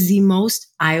 It was the most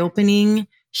eye-opening,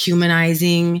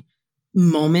 humanizing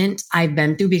moment I've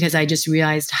been through, because I just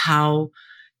realized how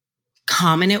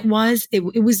common it was.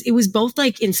 It was both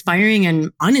like inspiring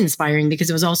and uninspiring, because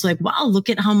it was also like, wow, look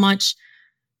at how much,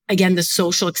 again, the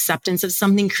social acceptance of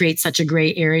something creates such a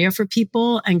gray area for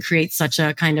people and creates such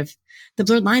a kind of the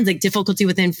blurred lines, like difficulty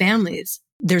within families.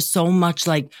 There's so much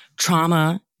like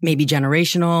trauma, maybe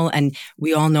generational. And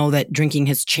we all know that drinking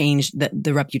has changed,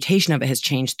 the reputation of it has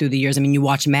changed through the years. I mean, you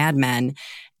watch Mad Men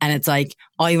and it's like,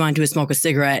 all you want to do is smoke a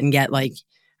cigarette and get like,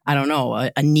 I don't know,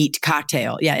 a neat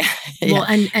cocktail. Yeah. Well,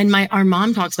 and our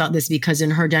mom talks about this, because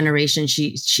in her generation,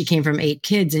 she came from 8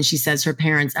 kids, and she says her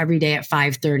parents every day at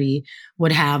 5:30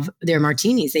 would have their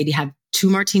martinis. They'd have 2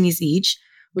 martinis each,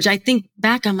 which I think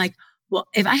back, I'm like, well,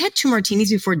 if I had 2 martinis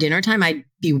before dinner time, I'd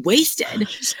be wasted.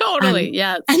 Totally.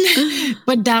 Yes.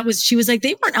 But she was like,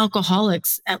 they weren't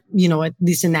alcoholics at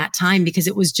least in that time, because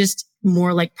it was just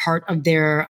more like part of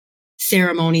their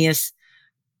ceremonious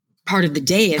part of the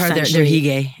day, part of their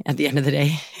hygge at the end of the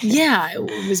day. Yeah,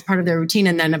 it was part of their routine.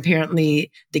 And then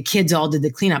apparently the kids all did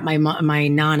the cleanup. My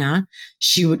nana,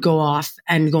 she would go off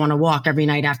and go on a walk every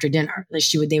night after dinner. Like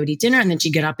they would eat dinner, and then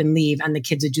she'd get up and leave, and the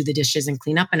kids would do the dishes and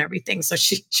clean up and everything. So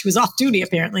she was off duty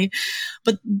apparently.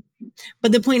 But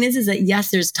the point is that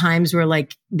yes, there's times where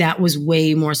like that was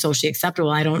way more socially acceptable.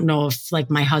 I don't know if like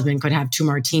my husband could have 2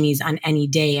 martinis on any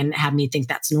day and have me think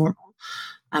that's normal,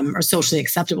 or socially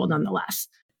acceptable nonetheless.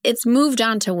 It's moved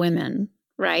on to women,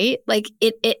 right? Like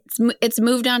it's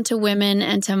moved on to women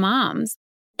and to moms.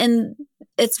 And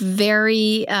it's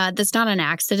very, that's not an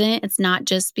accident. It's not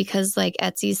just because like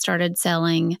Etsy started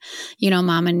selling,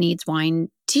 Mama Needs Wine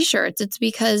t-shirts. It's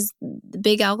because the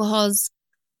big alcohol's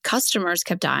customers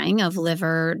kept dying of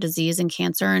liver disease and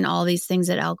cancer and all these things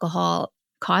that alcohol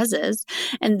causes.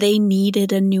 And they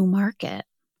needed a new market.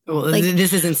 Well,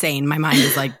 this is insane. My mind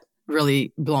is like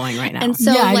really blowing right now. And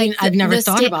so, I've never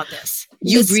thought about this.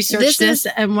 You've researched this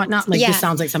and whatnot. Like this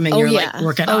sounds like something you're like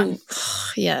working on.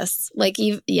 Yes,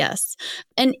 yes.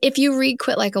 And if you read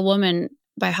 "Quit Like a Woman"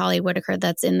 by Holly Whitaker,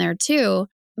 that's in there too.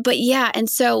 But yeah, and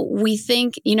so we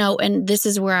think, and this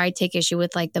is where I take issue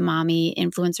with like the mommy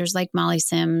influencers like Molly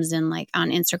Sims and like on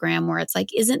Instagram, where it's like,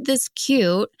 isn't this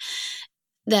cute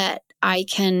that I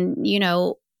can,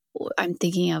 I'm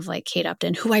thinking of like Kate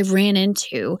Upton, who I ran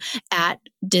into at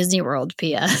Disney World,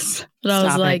 PS. And I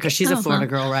was like, because she's a Florida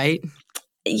girl, right?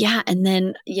 Yeah. And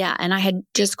then, and I had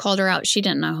just called her out. She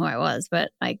didn't know who I was,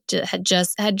 but like had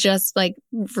just like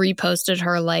reposted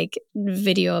her like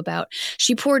video about,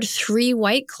 she poured 3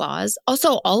 White Claws.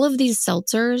 Also, all of these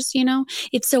seltzers,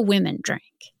 it's a women drink.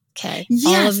 Okay. Yes,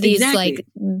 all of these exactly. like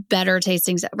better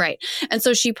tasting. Right. And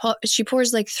so she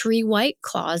pours like 3 White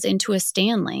Claws into a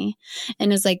Stanley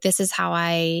and is like, this is how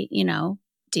I,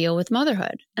 deal with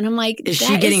motherhood. And I'm like, is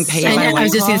she getting paid by White Claw? I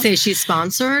was just going to say, she's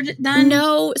sponsored then?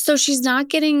 No. So she's not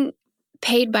getting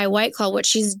paid by White Claw. What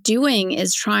she's doing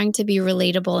is trying to be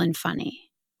relatable and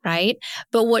funny. Right.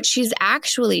 But what she's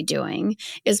actually doing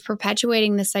is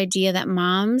perpetuating this idea that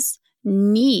moms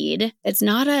need, it's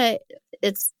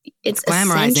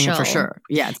glamorizing essential. It for sure.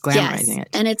 Yeah, it's glamorizing it.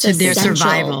 And it's to their essential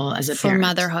survival as a for parent.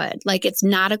 motherhood. Like it's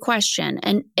not a question.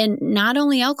 And not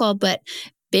only alcohol, but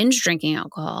binge drinking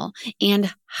alcohol and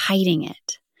hiding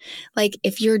it. Like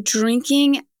if you're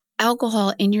drinking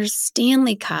alcohol in your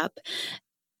Stanley cup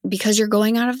because you're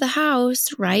going out of the house,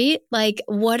 right? Like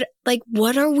what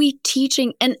are we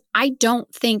teaching? And I don't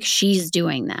think she's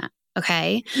doing that.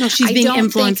 Okay. No, she's being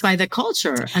influenced by the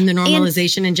culture and the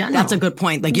normalization in general. That's a good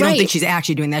point. Like you don't think she's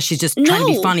actually doing that. She's just trying to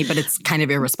be funny, but it's kind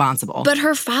of irresponsible. But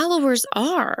her followers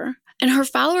are. And her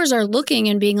followers are looking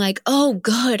and being like, oh,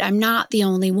 good, I'm not the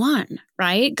only one,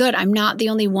 right? Good, I'm not the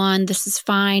only one. This is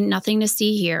fine. Nothing to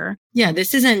see here. Yeah,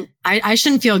 this isn't, I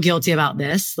shouldn't feel guilty about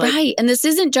this. Right. And this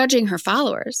isn't judging her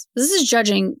followers. This is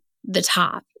judging the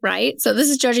top, right? So this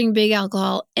is judging big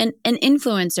alcohol and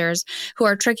influencers who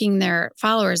are tricking their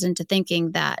followers into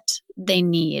thinking that they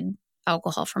need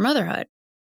alcohol for motherhood.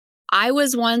 I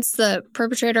was once the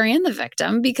perpetrator and the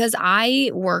victim because I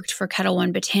worked for Kettle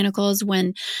One Botanicals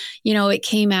when, it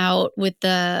came out with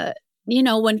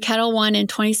when Kettle One in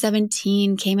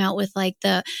 2017 came out with like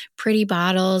the pretty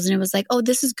bottles and it was like, oh,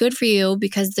 this is good for you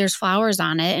because there's flowers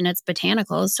on it and it's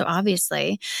botanicals. So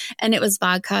obviously, and it was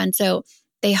vodka. And so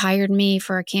they hired me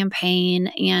for a campaign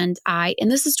and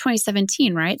this is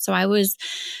 2017, right? So I was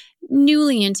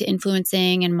newly into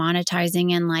influencing and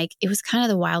monetizing and like it was kind of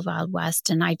the wild, wild west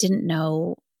and I didn't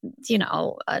know,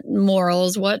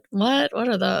 morals. What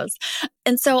are those?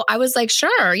 And so I was like,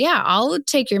 sure, yeah, I'll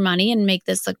take your money and make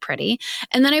this look pretty.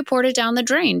 And then I poured it down the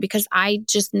drain because I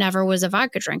just never was a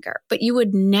vodka drinker. But you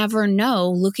would never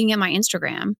know looking at my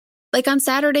Instagram. Like on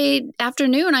Saturday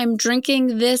afternoon, I'm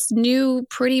drinking this new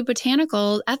pretty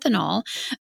botanical ethanol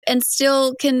and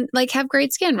still can like have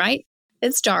great skin, right?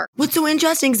 It's dark. What's so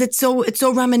interesting is it's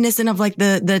so reminiscent of like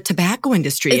the tobacco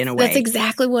industry in a way. That's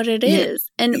exactly what it is.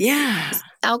 Yeah. And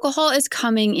alcohol is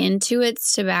coming into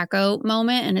its tobacco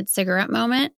moment and its cigarette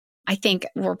moment. I think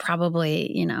we're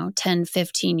probably, 10,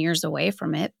 15 years away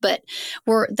from it, but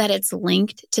that it's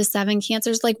linked to 7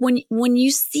 cancers. Like when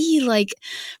you see like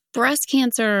breast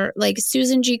cancer, like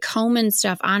Susan G. Komen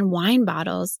stuff on wine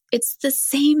bottles, it's the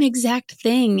same exact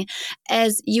thing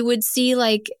as you would see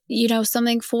like,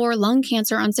 something for lung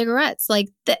cancer on cigarettes. Like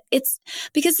it's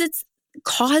because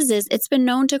it's been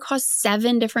known to cause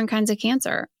 7 different kinds of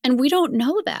cancer. And we don't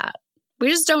know that. We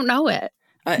just don't know it.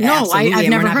 No, I've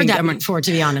never heard that before,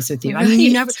 to be honest with you. Right. I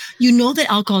mean, you know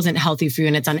that alcohol isn't healthy for you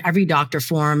and it's on every doctor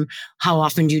form, how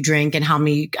often do you drink and how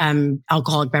many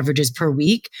alcoholic beverages per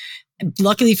week.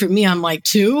 Luckily for me, I'm like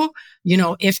 2,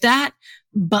 if that,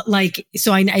 but like,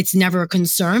 so it's never a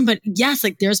concern, but yes,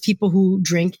 like there's people who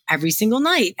drink every single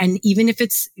night. And even if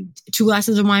it's 2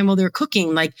 glasses of wine while they're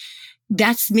cooking, like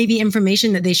that's maybe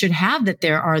information that they should have that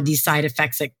there are these side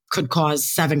effects that could cause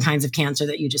 7 kinds of cancer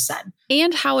that you just said.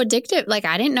 And how addictive. Like,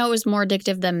 I didn't know it was more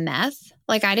addictive than meth.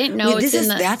 Like, I didn't know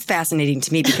that's fascinating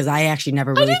to me because I actually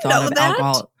never really thought of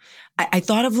alcohol. I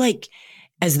thought of like,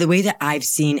 as the way that I've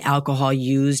seen alcohol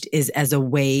used is as a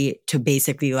way to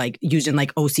basically like used in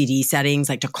like OCD settings,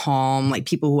 like to calm like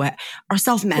people who are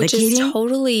self-medicating. Which is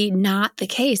totally not the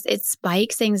case. It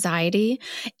spikes anxiety.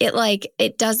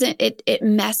 It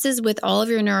messes with all of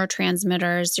your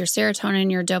neurotransmitters, your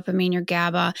serotonin, your dopamine, your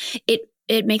GABA.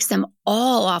 It makes them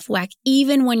all off whack,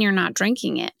 even when you're not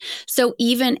drinking it. So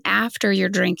even after you're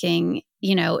drinking,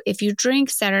 if you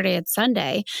drink Saturday and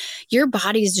Sunday, your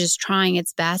body's just trying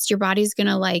its best. Your body's going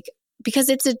to because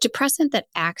it's a depressant that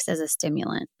acts as a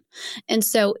stimulant. And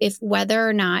so if whether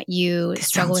or not you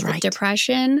struggle with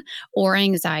depression or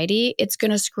anxiety, it's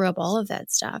going to screw up all of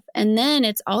that stuff. And then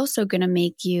it's also going to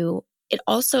make it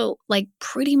also like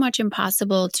pretty much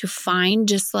impossible to find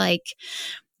just like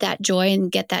that joy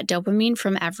and get that dopamine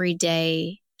from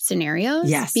everyday scenarios.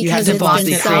 Yes, you because have to it's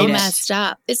been so create it. messed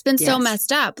up. It's been so Yes.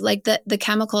 messed up. Like the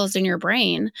chemicals in your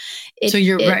brain. So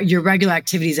your regular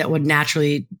activities that would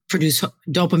naturally produce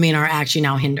dopamine are actually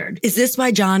now hindered. Is this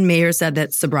why John Mayer said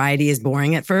that sobriety is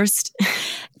boring at first?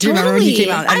 Do you remember when he came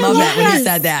out? I love that when he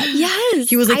said that. Yes.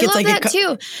 He was like, I love that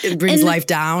too. It brings life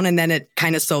down and then it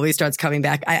kind of slowly starts coming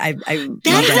back. I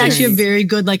That's actually a very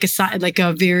good, like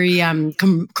a very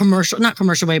commercial, not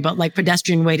commercial way, but like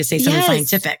pedestrian way to say something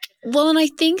scientific. Well, and I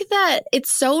think that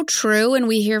it's so true. And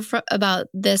we hear about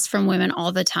this from women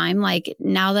all the time. Like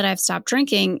now that I've stopped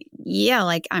drinking,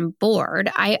 like I'm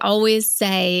bored. I always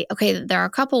say, okay, there are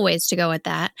a couple ways to go with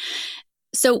that.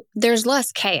 So there's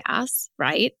less chaos,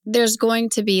 right? There's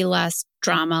going to be less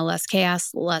drama, less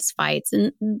chaos, less fights,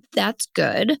 and that's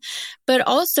good. But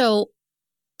also,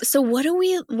 so what do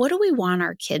we want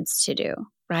our kids to do,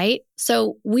 right?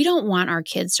 So we don't want our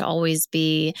kids to always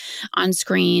be on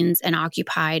screens and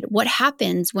occupied. What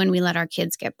happens when we let our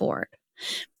kids get bored?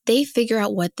 They figure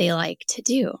out what they like to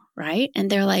do, right? And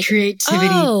they're like, creativity.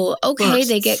 Oh, okay. bursts.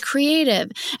 They get creative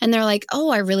and they're like,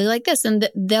 oh, I really like this. And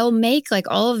they'll make like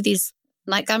all of these.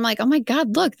 Like, I'm like, oh my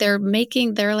God, look, they're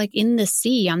like in the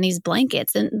sea on these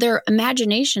blankets and their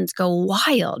imaginations go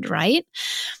wild, right?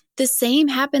 The same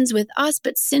happens with us.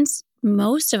 But since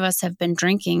most of us have been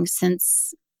drinking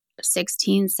since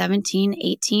 16, 17,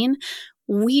 18,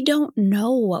 we don't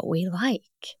know what we like.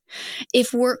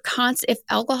 If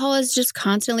alcohol has just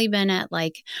constantly been at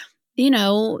like,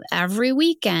 every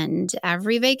weekend,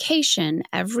 every vacation,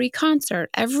 every concert,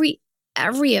 every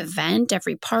event,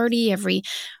 every party,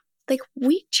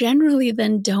 we generally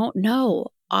then don't know,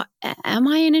 am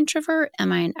I an introvert?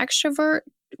 Am I an extrovert?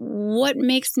 What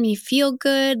makes me feel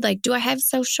good? Like, do I have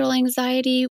social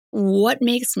anxiety? What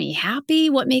makes me happy?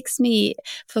 What makes me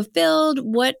fulfilled?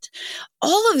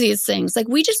 All of these things, like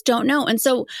we just don't know. And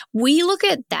so we look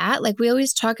at that, like we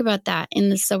always talk about that in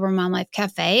the Sober Mom Life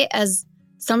Cafe as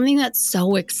something that's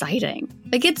so exciting.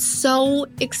 Like it's so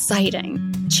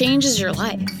exciting. Changes your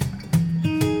life.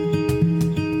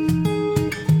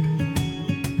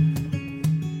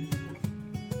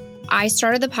 I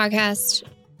started the podcast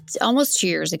almost 2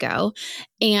 years ago,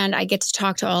 and I get to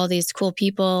talk to all these cool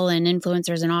people and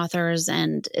influencers and authors,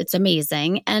 and it's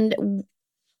amazing. And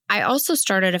I also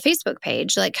started a Facebook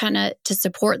page, like kind of to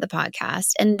support the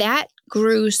podcast. And that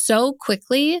grew so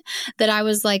quickly that I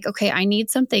was like, okay, I need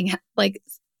something like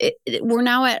we're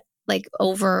now at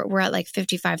we're at like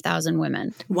 55,000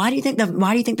 women. Why do you think the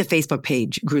Facebook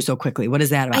page grew so quickly? What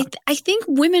is that about? I think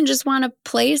women just want a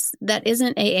place that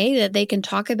isn't AA that they can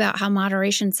talk about how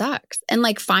moderation sucks and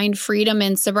like find freedom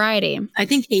in sobriety. I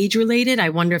think age related. I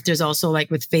wonder if there's also like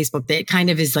with Facebook that it kind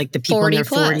of is like the people in their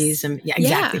 40s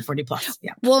and 40 plus.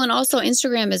 Yeah. Well, and also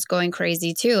Instagram is going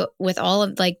crazy too with all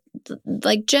of like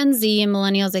Gen Z and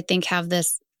millennials, I think have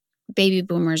this. Baby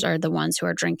boomers are the ones who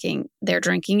are drinking. Their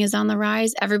drinking is on the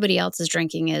rise. Everybody else's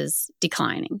drinking is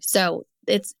declining. So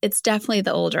it's definitely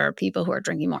the older people who are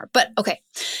drinking more. But okay.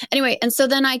 Anyway, and so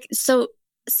then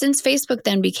since Facebook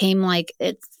then became like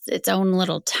its own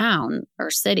little town or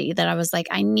city that I was like,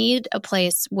 I need a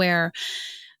place where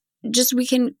just we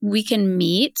can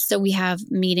meet. So we have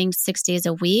meetings 6 days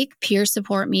a week, peer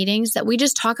support meetings that we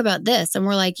just talk about this. And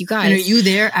we're like, you guys. And are you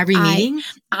there every meeting?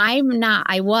 I'm not.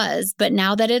 I was, but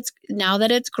now that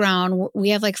it's grown, we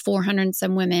have like 400 and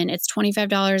some women. It's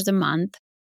 $25 a month.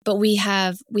 But we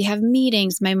have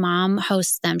meetings. My mom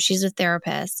hosts them. She's a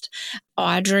therapist.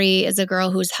 Audrey is a girl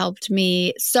who's helped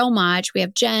me so much. We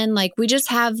have Jen. Like we just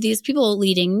have these people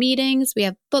leading meetings. We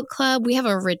have book club. We have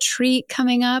a retreat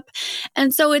coming up.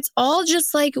 And so it's all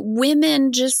just like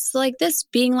women just like this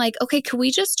being like, okay, could we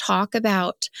just talk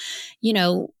about,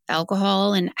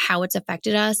 alcohol and how it's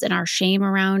affected us and our shame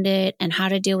around it and how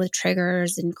to deal with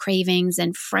triggers and cravings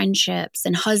and friendships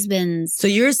and husbands. So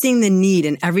you're seeing the need,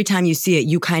 and every time you see it,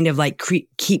 you kind of like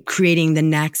keep creating the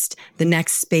next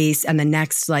space and the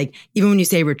next, like, even when you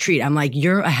say retreat, I'm like,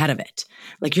 you're ahead of it.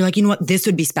 Like, you're like, you know what? This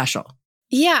would be special.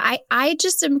 Yeah. I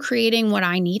just am creating what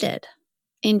I needed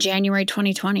in January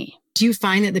 2020. Do you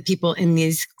find that the people in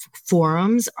these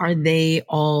forums, are they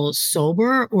all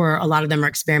sober or a lot of them are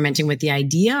experimenting with the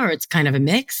idea or it's kind of a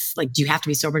mix? Like, do you have to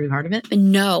be sober to be part of it?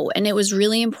 No. And it was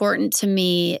really important to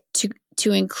me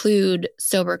to include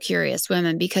sober, curious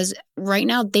women because right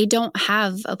now they don't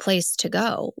have a place to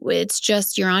go. It's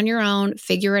just you're on your own,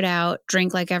 figure it out,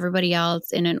 drink like everybody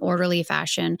else in an orderly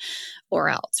fashion or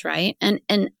else, right? And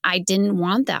I didn't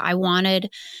want that.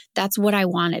 That's what I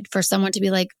wanted, for someone to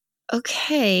be like,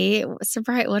 okay,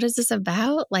 sobriety, what is this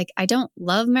about? Like, I don't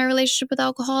love my relationship with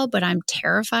alcohol, but I'm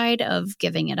terrified of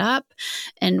giving it up.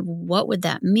 And what would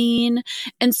that mean?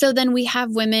 And so then we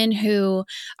have women who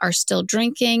are still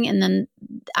drinking. And then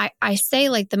I say,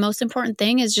 like, the most important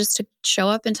thing is just to show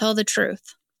up and tell the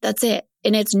truth. That's it.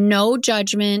 And it's no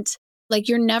judgment. Like,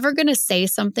 you're never going to say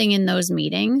something in those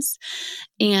meetings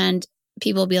and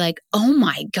people will be like, oh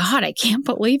my God, I can't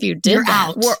believe you did You're that.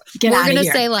 out. We're going to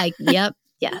say like, yep,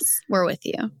 yes, we're with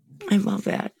you. I love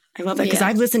that. I love that because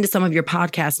I've listened to some of your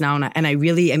podcasts now and I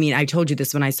really, I mean, I told you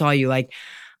this when I saw you, like,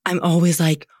 I'm always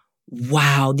like,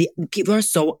 wow, the people are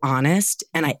so honest.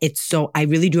 And I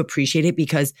really do appreciate it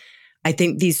because I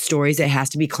think these stories, it has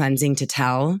to be cleansing to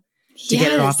tell, to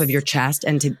get it off of your chest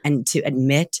and to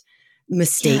admit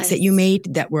mistakes that you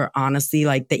made that were honestly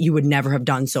like that you would never have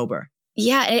done sober.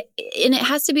 Yeah. And it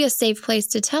has to be a safe place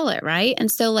to tell it. Right.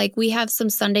 And so like we have some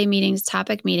Sunday meetings,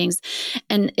 topic meetings,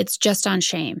 and it's just on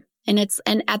shame. And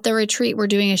at the retreat, we're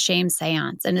doing a shame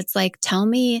seance. And it's like, tell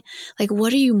me, like,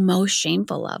 what are you most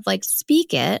shameful of? Like,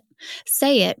 speak it,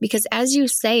 say it, because as you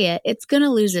say it, it's going to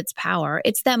lose its power.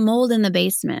 It's that mold in the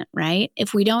basement, right?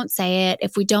 If we don't say it,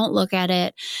 if we don't look at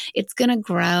it, it's going to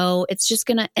grow. It's just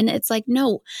going to, and it's like,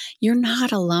 no, you're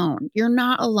not alone. You're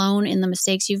not alone in the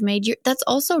mistakes you've made. That's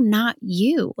also not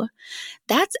you.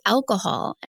 That's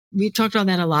alcohol. We've talked about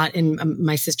that a lot in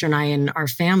my sister and I and our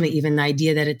family, even the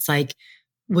idea that it's like,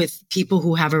 with people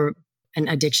who have an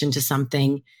addiction to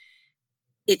something,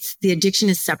 it's the addiction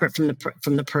is separate from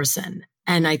the person.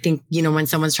 And I think, when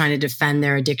someone's trying to defend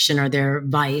their addiction or their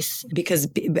vice, because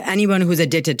anyone who's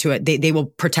addicted to it, they will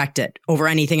protect it over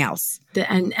anything else.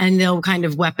 And they'll kind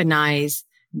of weaponize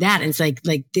that. And it's like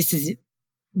this is,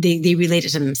 they relate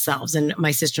it to themselves. And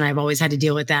my sister and I have always had to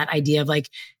deal with that idea of like,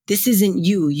 this isn't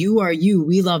you. You are you.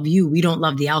 We love you. We don't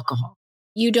love the alcohol.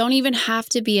 You don't even have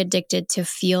to be addicted to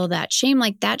feel that shame.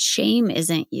 Like that shame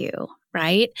isn't you,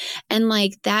 right? And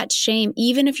like that shame,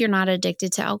 even if you're not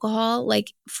addicted to alcohol,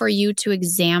 like for you to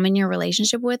examine your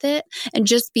relationship with it and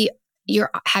just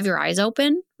have your eyes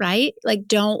open, right? Like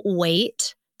don't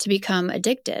wait to become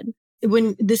addicted.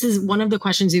 When this is one of the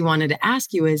questions we wanted to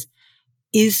ask you is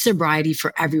sobriety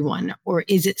for everyone? Or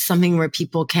is it something where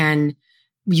people can,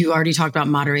 you already talked about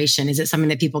moderation. Is it something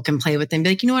that people can play with and be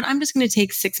like, you know what, I'm just going to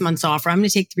take 6 months off, or I'm going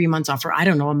to take 3 months off, or I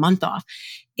don't know, a month off.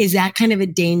 Is that kind of a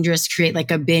dangerous, create like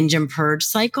a binge and purge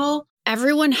cycle?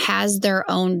 Everyone has their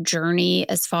own journey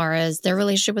as far as their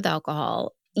relationship with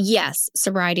alcohol. Yes,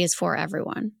 sobriety is for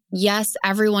everyone. Yes,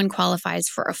 everyone qualifies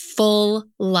for a full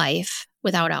life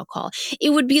without alcohol.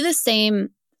 It would be the same.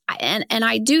 And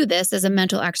I do this as a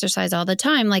mental exercise all the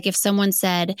time. Like if someone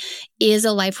said, is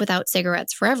a life without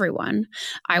cigarettes for everyone?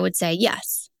 I would say,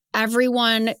 yes,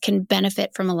 everyone can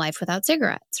benefit from a life without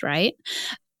cigarettes, right?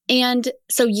 And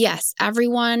so, yes,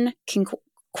 everyone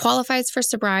qualifies for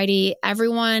sobriety.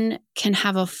 Everyone can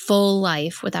have a full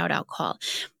life without alcohol.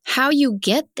 How you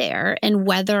get there and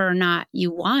whether or not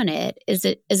you want it is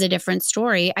a different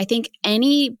story. I think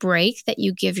any break that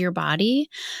you give your body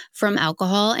from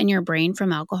alcohol and your brain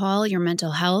from alcohol, your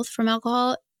mental health from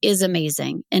alcohol is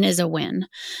amazing and is a win.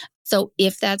 So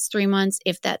if that's 3 months,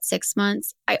 if that's 6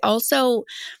 months, I also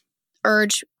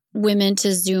urge women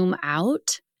to zoom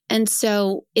out. And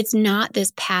so it's not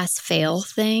this pass-fail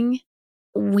thing.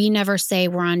 We never say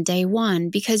we're on day 1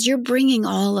 because you're bringing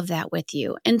all of that with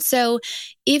you. And so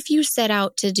if you set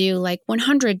out to do like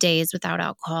 100 days without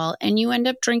alcohol and you end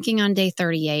up drinking on day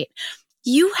 38,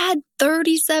 you had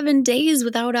 37 days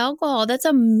without alcohol. That's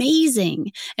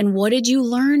amazing. And what did you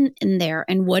learn in there?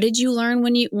 And what did you learn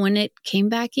when it came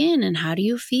back in? And how do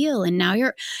you feel? And now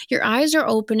your eyes are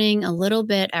opening a little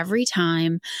bit every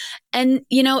time. And,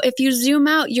 if you zoom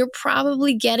out, you're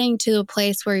probably getting to a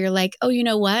place where you're like, oh, you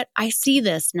know what? I see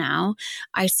this now.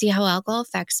 I see how alcohol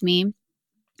affects me.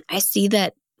 I see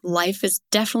that life is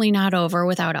definitely not over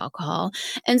without alcohol.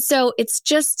 And so it's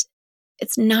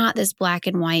not this black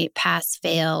and white pass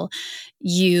fail,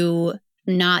 you,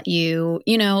 not you,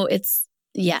 it's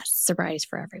yes, sobriety is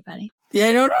for everybody.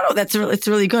 Yeah, no. It's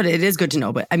really good. It is good to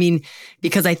know. But I mean,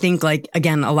 because I think like,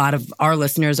 again, a lot of our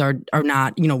listeners are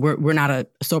not, we're not a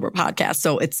sober podcast.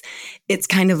 So it's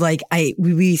kind of like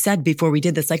we said before we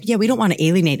did this, like, yeah, we don't want to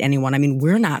alienate anyone. I mean,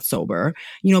 we're not sober,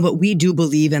 but we do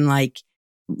believe in like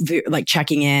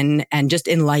checking in and just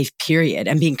in life, period,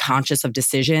 and being conscious of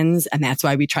decisions. And that's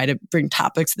why we try to bring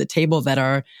topics to the table that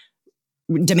are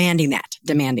demanding that.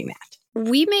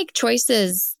 We make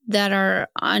choices that are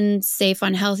unsafe,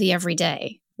 unhealthy every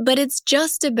day, but it's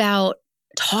just about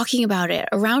talking about it.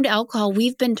 Around alcohol,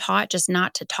 we've been taught just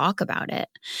not to talk about it.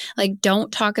 Like,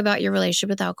 don't talk about your relationship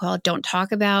with alcohol. Don't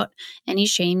talk about any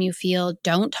shame you feel.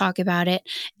 Don't talk about it.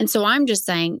 And so I'm just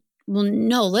saying, well,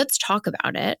 no, let's talk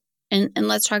about it. And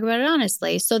let's talk about it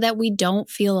honestly so that we don't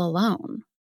feel alone.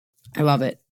 I love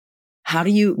it. How do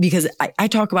you, because I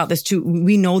talk about this too.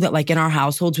 We know that like in our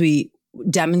households, we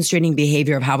demonstrating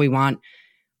behavior of how we want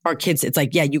our kids. It's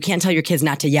like, yeah, you can't tell your kids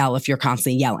not to yell if you're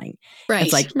constantly yelling. Right.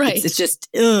 It's like, right. it's just,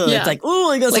 it's like,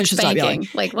 oh, I guess like I should stop yelling.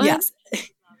 Like what? Yes.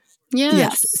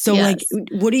 Yes. So like,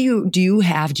 what do you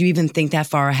even think that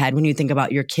far ahead when you think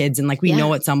about your kids? And like, we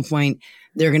know at some point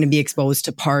they're going to be exposed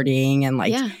to partying and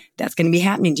like, that's going to be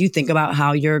happening. Do you think about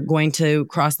how you're going to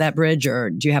cross that bridge, or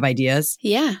do you have ideas?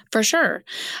 Yeah, for sure.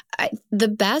 The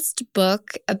best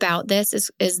book about this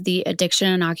is The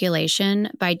Addiction Inoculation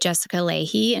by Jessica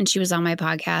Leahy. And she was on my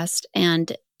podcast.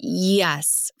 And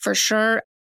yes, for sure.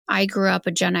 I grew up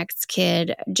a Gen X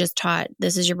kid, just taught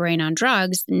this is your brain on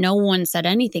drugs. No one said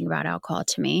anything about alcohol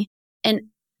to me. And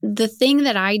the thing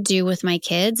that I do with my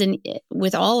kids, and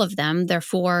with all of them, they're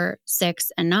 4,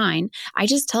 6, and 9, I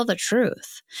just tell the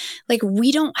truth. Like,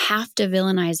 we don't have to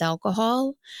villainize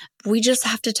alcohol. We just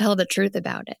have to tell the truth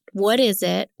about it. What is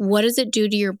it? What does it do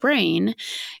to your brain?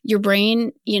 Your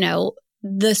brain,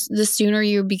 the sooner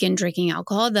you begin drinking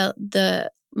alcohol, the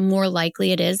more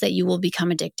likely it is that you will become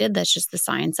addicted. That's just the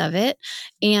science of it.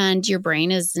 And your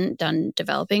brain isn't done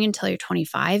developing until you're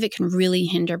 25. It can really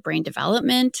hinder brain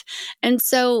development. And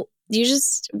so we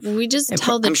just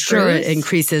tell the truth. Sure it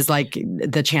increases like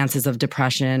the chances of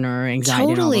depression or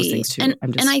anxiety and all those things too. And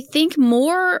I think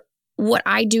more what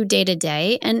I do day to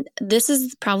day, and this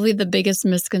is probably the biggest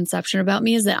misconception about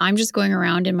me, is that I'm just going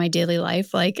around in my daily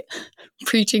life, like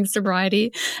preaching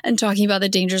sobriety and talking about the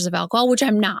dangers of alcohol, which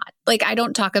I'm not. Like, I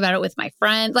don't talk about it with my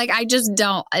friends. Like, I just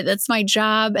don't. That's my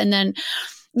job. And then,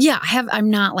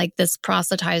 I'm not like this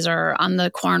proselytizer on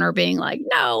the corner being like,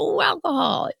 no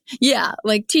alcohol. Yeah,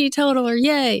 like teetotaler,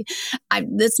 yay.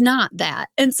 It's not that.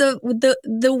 And so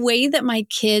the way that my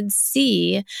kids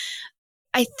see,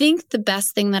 I think the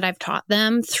best thing that I've taught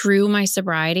them through my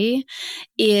sobriety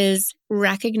is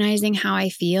recognizing how I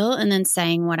feel and then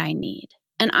saying what I need.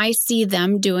 And I see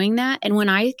them doing that. And when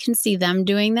I can see them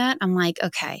doing that, I'm like,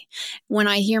 okay. When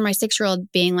I hear my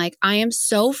 6-year-old being like, I am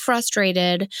so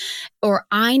frustrated, or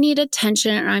I need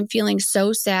attention and I'm feeling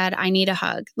so sad, I need a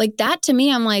hug. Like that to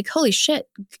me, I'm like, holy shit,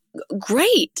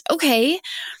 great. Okay.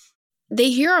 They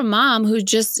hear a mom who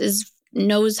just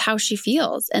knows how she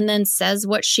feels and then says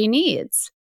what she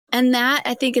needs. And that,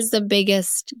 I think, is the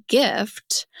biggest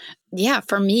gift,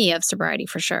 for me, of sobriety,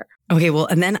 for sure. Okay, well,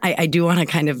 and then I do want to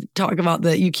kind of talk about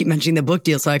you keep mentioning the book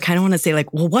deal. So I kind of want to say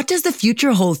like, well, what does the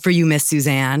future hold for you, Miss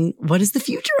Suzanne? What does the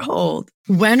future hold?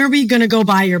 When are we going to go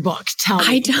buy your book? Tell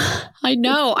me. I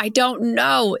know. I don't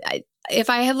know. If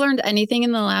I have learned anything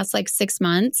in the last 6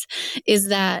 months, is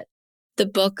that the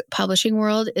book publishing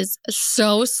world is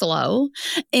so slow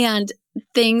and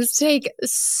things take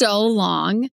so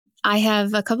long. I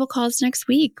have a couple calls next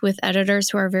week with editors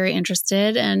who are very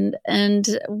interested, and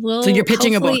we'll. So you're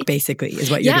pitching a book, basically, is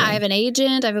what you're doing. Yeah, I have an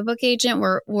agent. I have a book agent.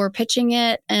 We're pitching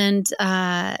it, and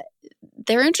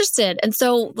they're interested. And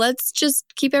so let's just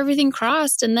keep everything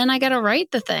crossed, and then I got to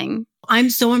write the thing. I'm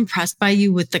so impressed by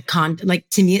you with the content. Like,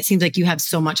 to me, it seems like you have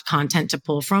so much content to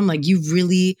pull from. Like, you've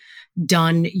really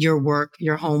done your work,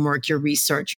 your homework, your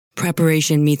research.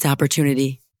 Preparation meets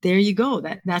opportunity. There you go.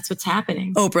 That's what's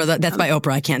happening. Oprah. That's by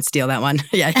Oprah. I can't steal that one.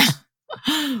 Yeah.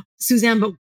 Suzanne,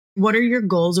 but what are your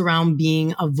goals around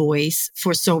being a voice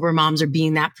for sober moms, or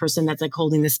being that person that's like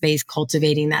holding the space,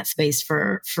 cultivating that space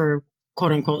for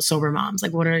quote unquote sober moms?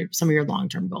 Like, what are some of your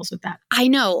long-term goals with that? I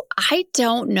know. I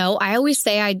don't know. I always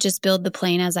say I just build the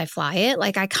plane as I fly it.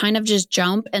 Like, I kind of just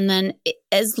jump. And then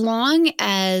as long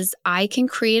as I can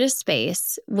create a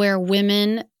space where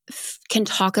women can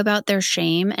talk about their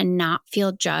shame and not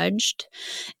feel judged,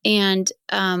 and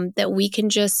that we can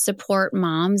just support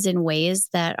moms in ways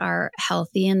that are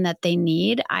healthy and that they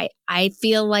need, I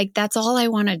feel like that's all I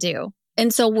want to do.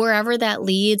 And so wherever that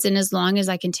leads, and as long as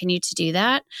I continue to do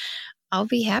that, I'll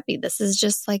be happy. This is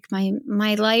just like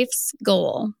my life's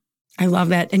goal. I love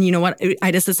that. And you know what?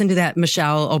 I just listened to that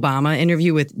Michelle Obama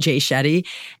interview with Jay Shetty.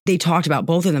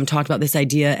 Both of them talked about this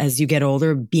idea as you get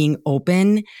older, being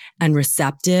open and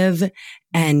receptive.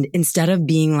 And instead of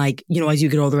being like, as you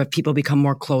get older, if people become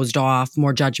more closed off,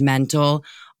 more judgmental,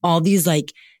 all these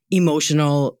like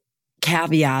emotional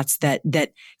caveats that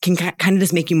can kind of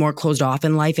just make you more closed off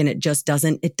in life. And it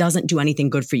doesn't do anything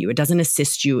good for you. It doesn't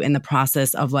assist you in the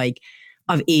process of like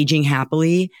of aging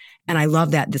happily. And I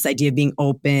love that, this idea of being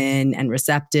open and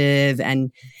receptive.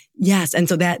 And yes. And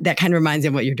so that kind of reminds me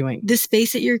of what you're doing. The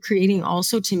space that you're creating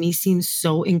also to me seems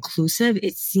so inclusive.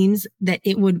 It seems that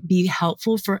it would be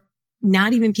helpful for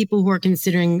not even people who are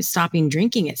considering stopping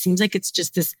drinking. It seems like it's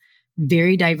just this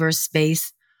very diverse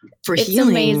space for healing.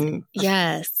 Amazing.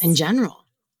 Yes. In general.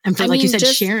 And for, like you said,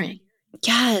 sharing.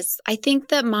 Yes. I think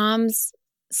that moms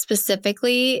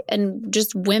specifically and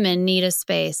just women need a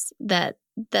space that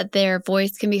their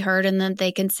voice can be heard and that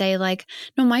they can say like,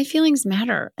 no, my feelings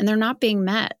matter and they're not being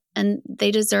met and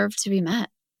they deserve to be met.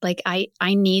 Like I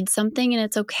need something and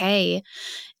it's okay.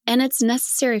 And it's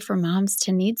necessary for moms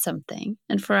to need something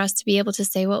and for us to be able to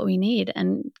say what we need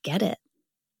and get it.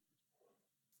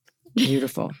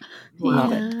 Beautiful.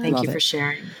 Love it. Thank you for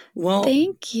sharing. Well,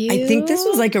 thank you. I think this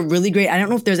was like a really great, I don't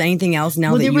know if there's anything else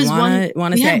now that you want to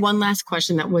say. We had one last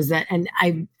question that was that, and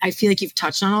I feel like you've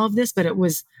touched on all of this, but it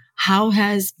was, how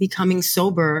has becoming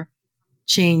sober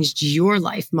changed your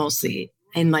life mostly?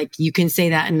 And like, you can say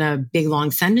that in a big,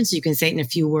 long sentence. You can say it in a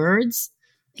few words.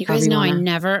 You guys know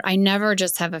I never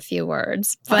just have a few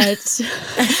words, but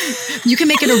you can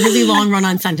make it a really long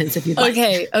run-on sentence if you'd like.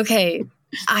 Okay.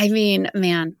 I mean,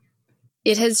 man,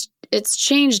 it's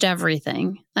changed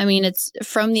everything. I mean, it's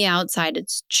from the outside,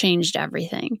 it's changed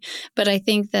everything. But I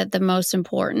think that the most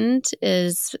important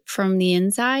is from the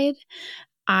inside,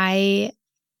 I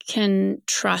can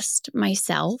trust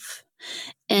myself.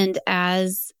 And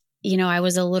as you know, I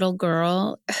was a little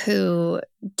girl who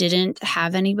didn't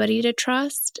have anybody to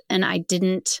trust, and I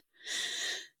didn't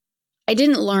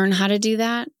learn how to do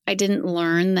that. I didn't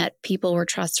learn that people were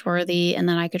trustworthy and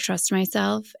that I could trust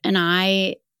myself. And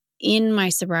I, in my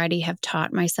sobriety, have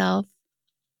taught myself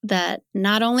that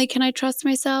not only can I trust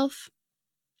myself,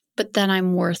 but that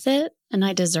I'm worth it and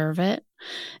I deserve it.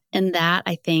 And that,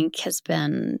 I think,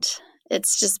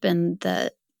 it's just been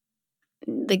the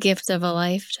gift of a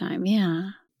lifetime.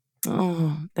 Yeah.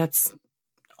 Oh, that's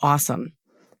awesome.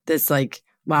 That's like,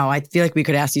 wow. I feel like we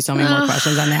could ask you so many more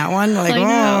questions on that one. Like,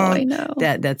 I know.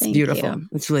 That's Thank beautiful. you.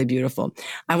 It's really beautiful.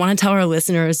 I want to tell our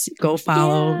listeners, go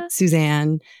follow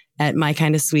Suzanne at My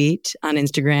Kind of Sweet on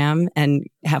Instagram and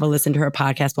have a listen to her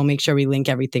podcast. We'll make sure we link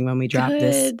everything when we drop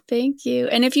this. Thank you.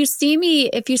 And if you see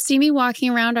me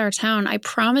walking around our town, I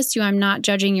promise you I'm not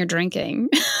judging your drinking.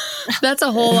 That's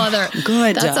a whole other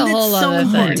good. That's a whole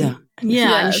other thing. Yeah,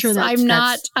 yes, I'm sure I'm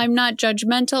not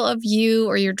judgmental of you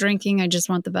or your drinking. I just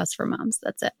want the best for moms.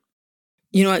 That's it.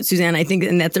 You know what, Suzanne, I think,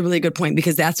 and that's a really good point,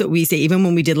 because that's what we say, even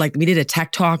when we did a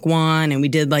tech talk one, and we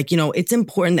did it's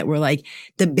important that we're like,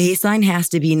 the baseline has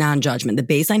to be non-judgment. The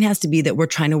baseline has to be that we're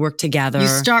trying to work together. You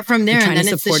start from there, and then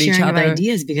it's the sharing of other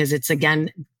ideas, because it's,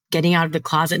 again, getting out of the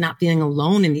closet, not feeling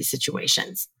alone in these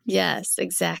situations. Yes,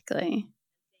 exactly.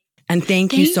 And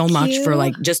thank you so much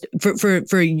for just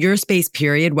for your space,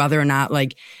 period, whether or not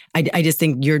I just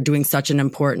think you're doing such an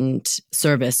important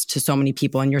service to so many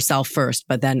people, and yourself first,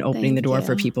 but then opening the door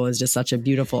for people is just such a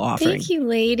beautiful offering. Thank you,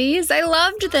 ladies. I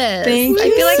loved this. Thank you. I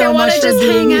feel like so I want to just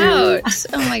hang here. out.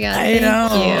 Oh my God. Thank you.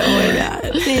 Oh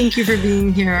my God. Thank you for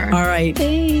being here. All right.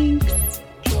 Thanks.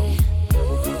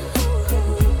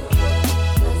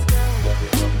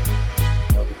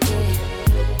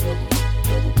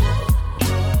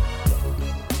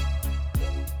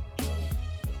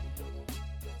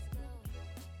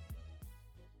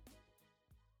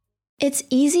 It's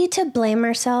easy to blame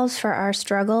ourselves for our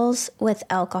struggles with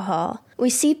alcohol. We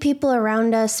see people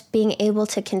around us being able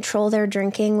to control their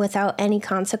drinking without any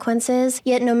consequences,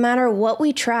 yet no matter what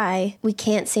we try, we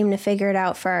can't seem to figure it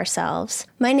out for ourselves.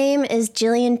 My name is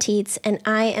Jillian Teets, and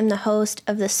I am the host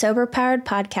of the Sober Powered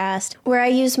podcast, where I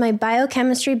use my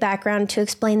biochemistry background to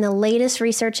explain the latest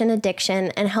research in addiction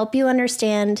and help you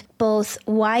understand both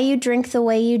why you drink the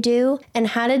way you do and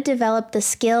how to develop the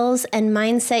skills and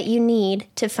mindset you need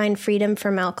to find freedom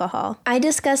from alcohol. I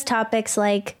discuss topics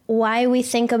like why we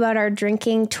think about our drinking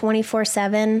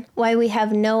 24/7, why we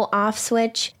have no off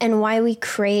switch, and why we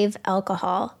crave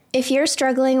alcohol. If you're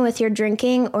struggling with your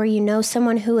drinking or you know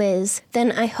someone who is,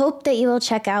 then I hope that you will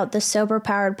check out the Sober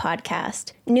Powered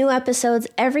podcast. New episodes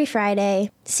every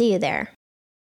Friday. See you there.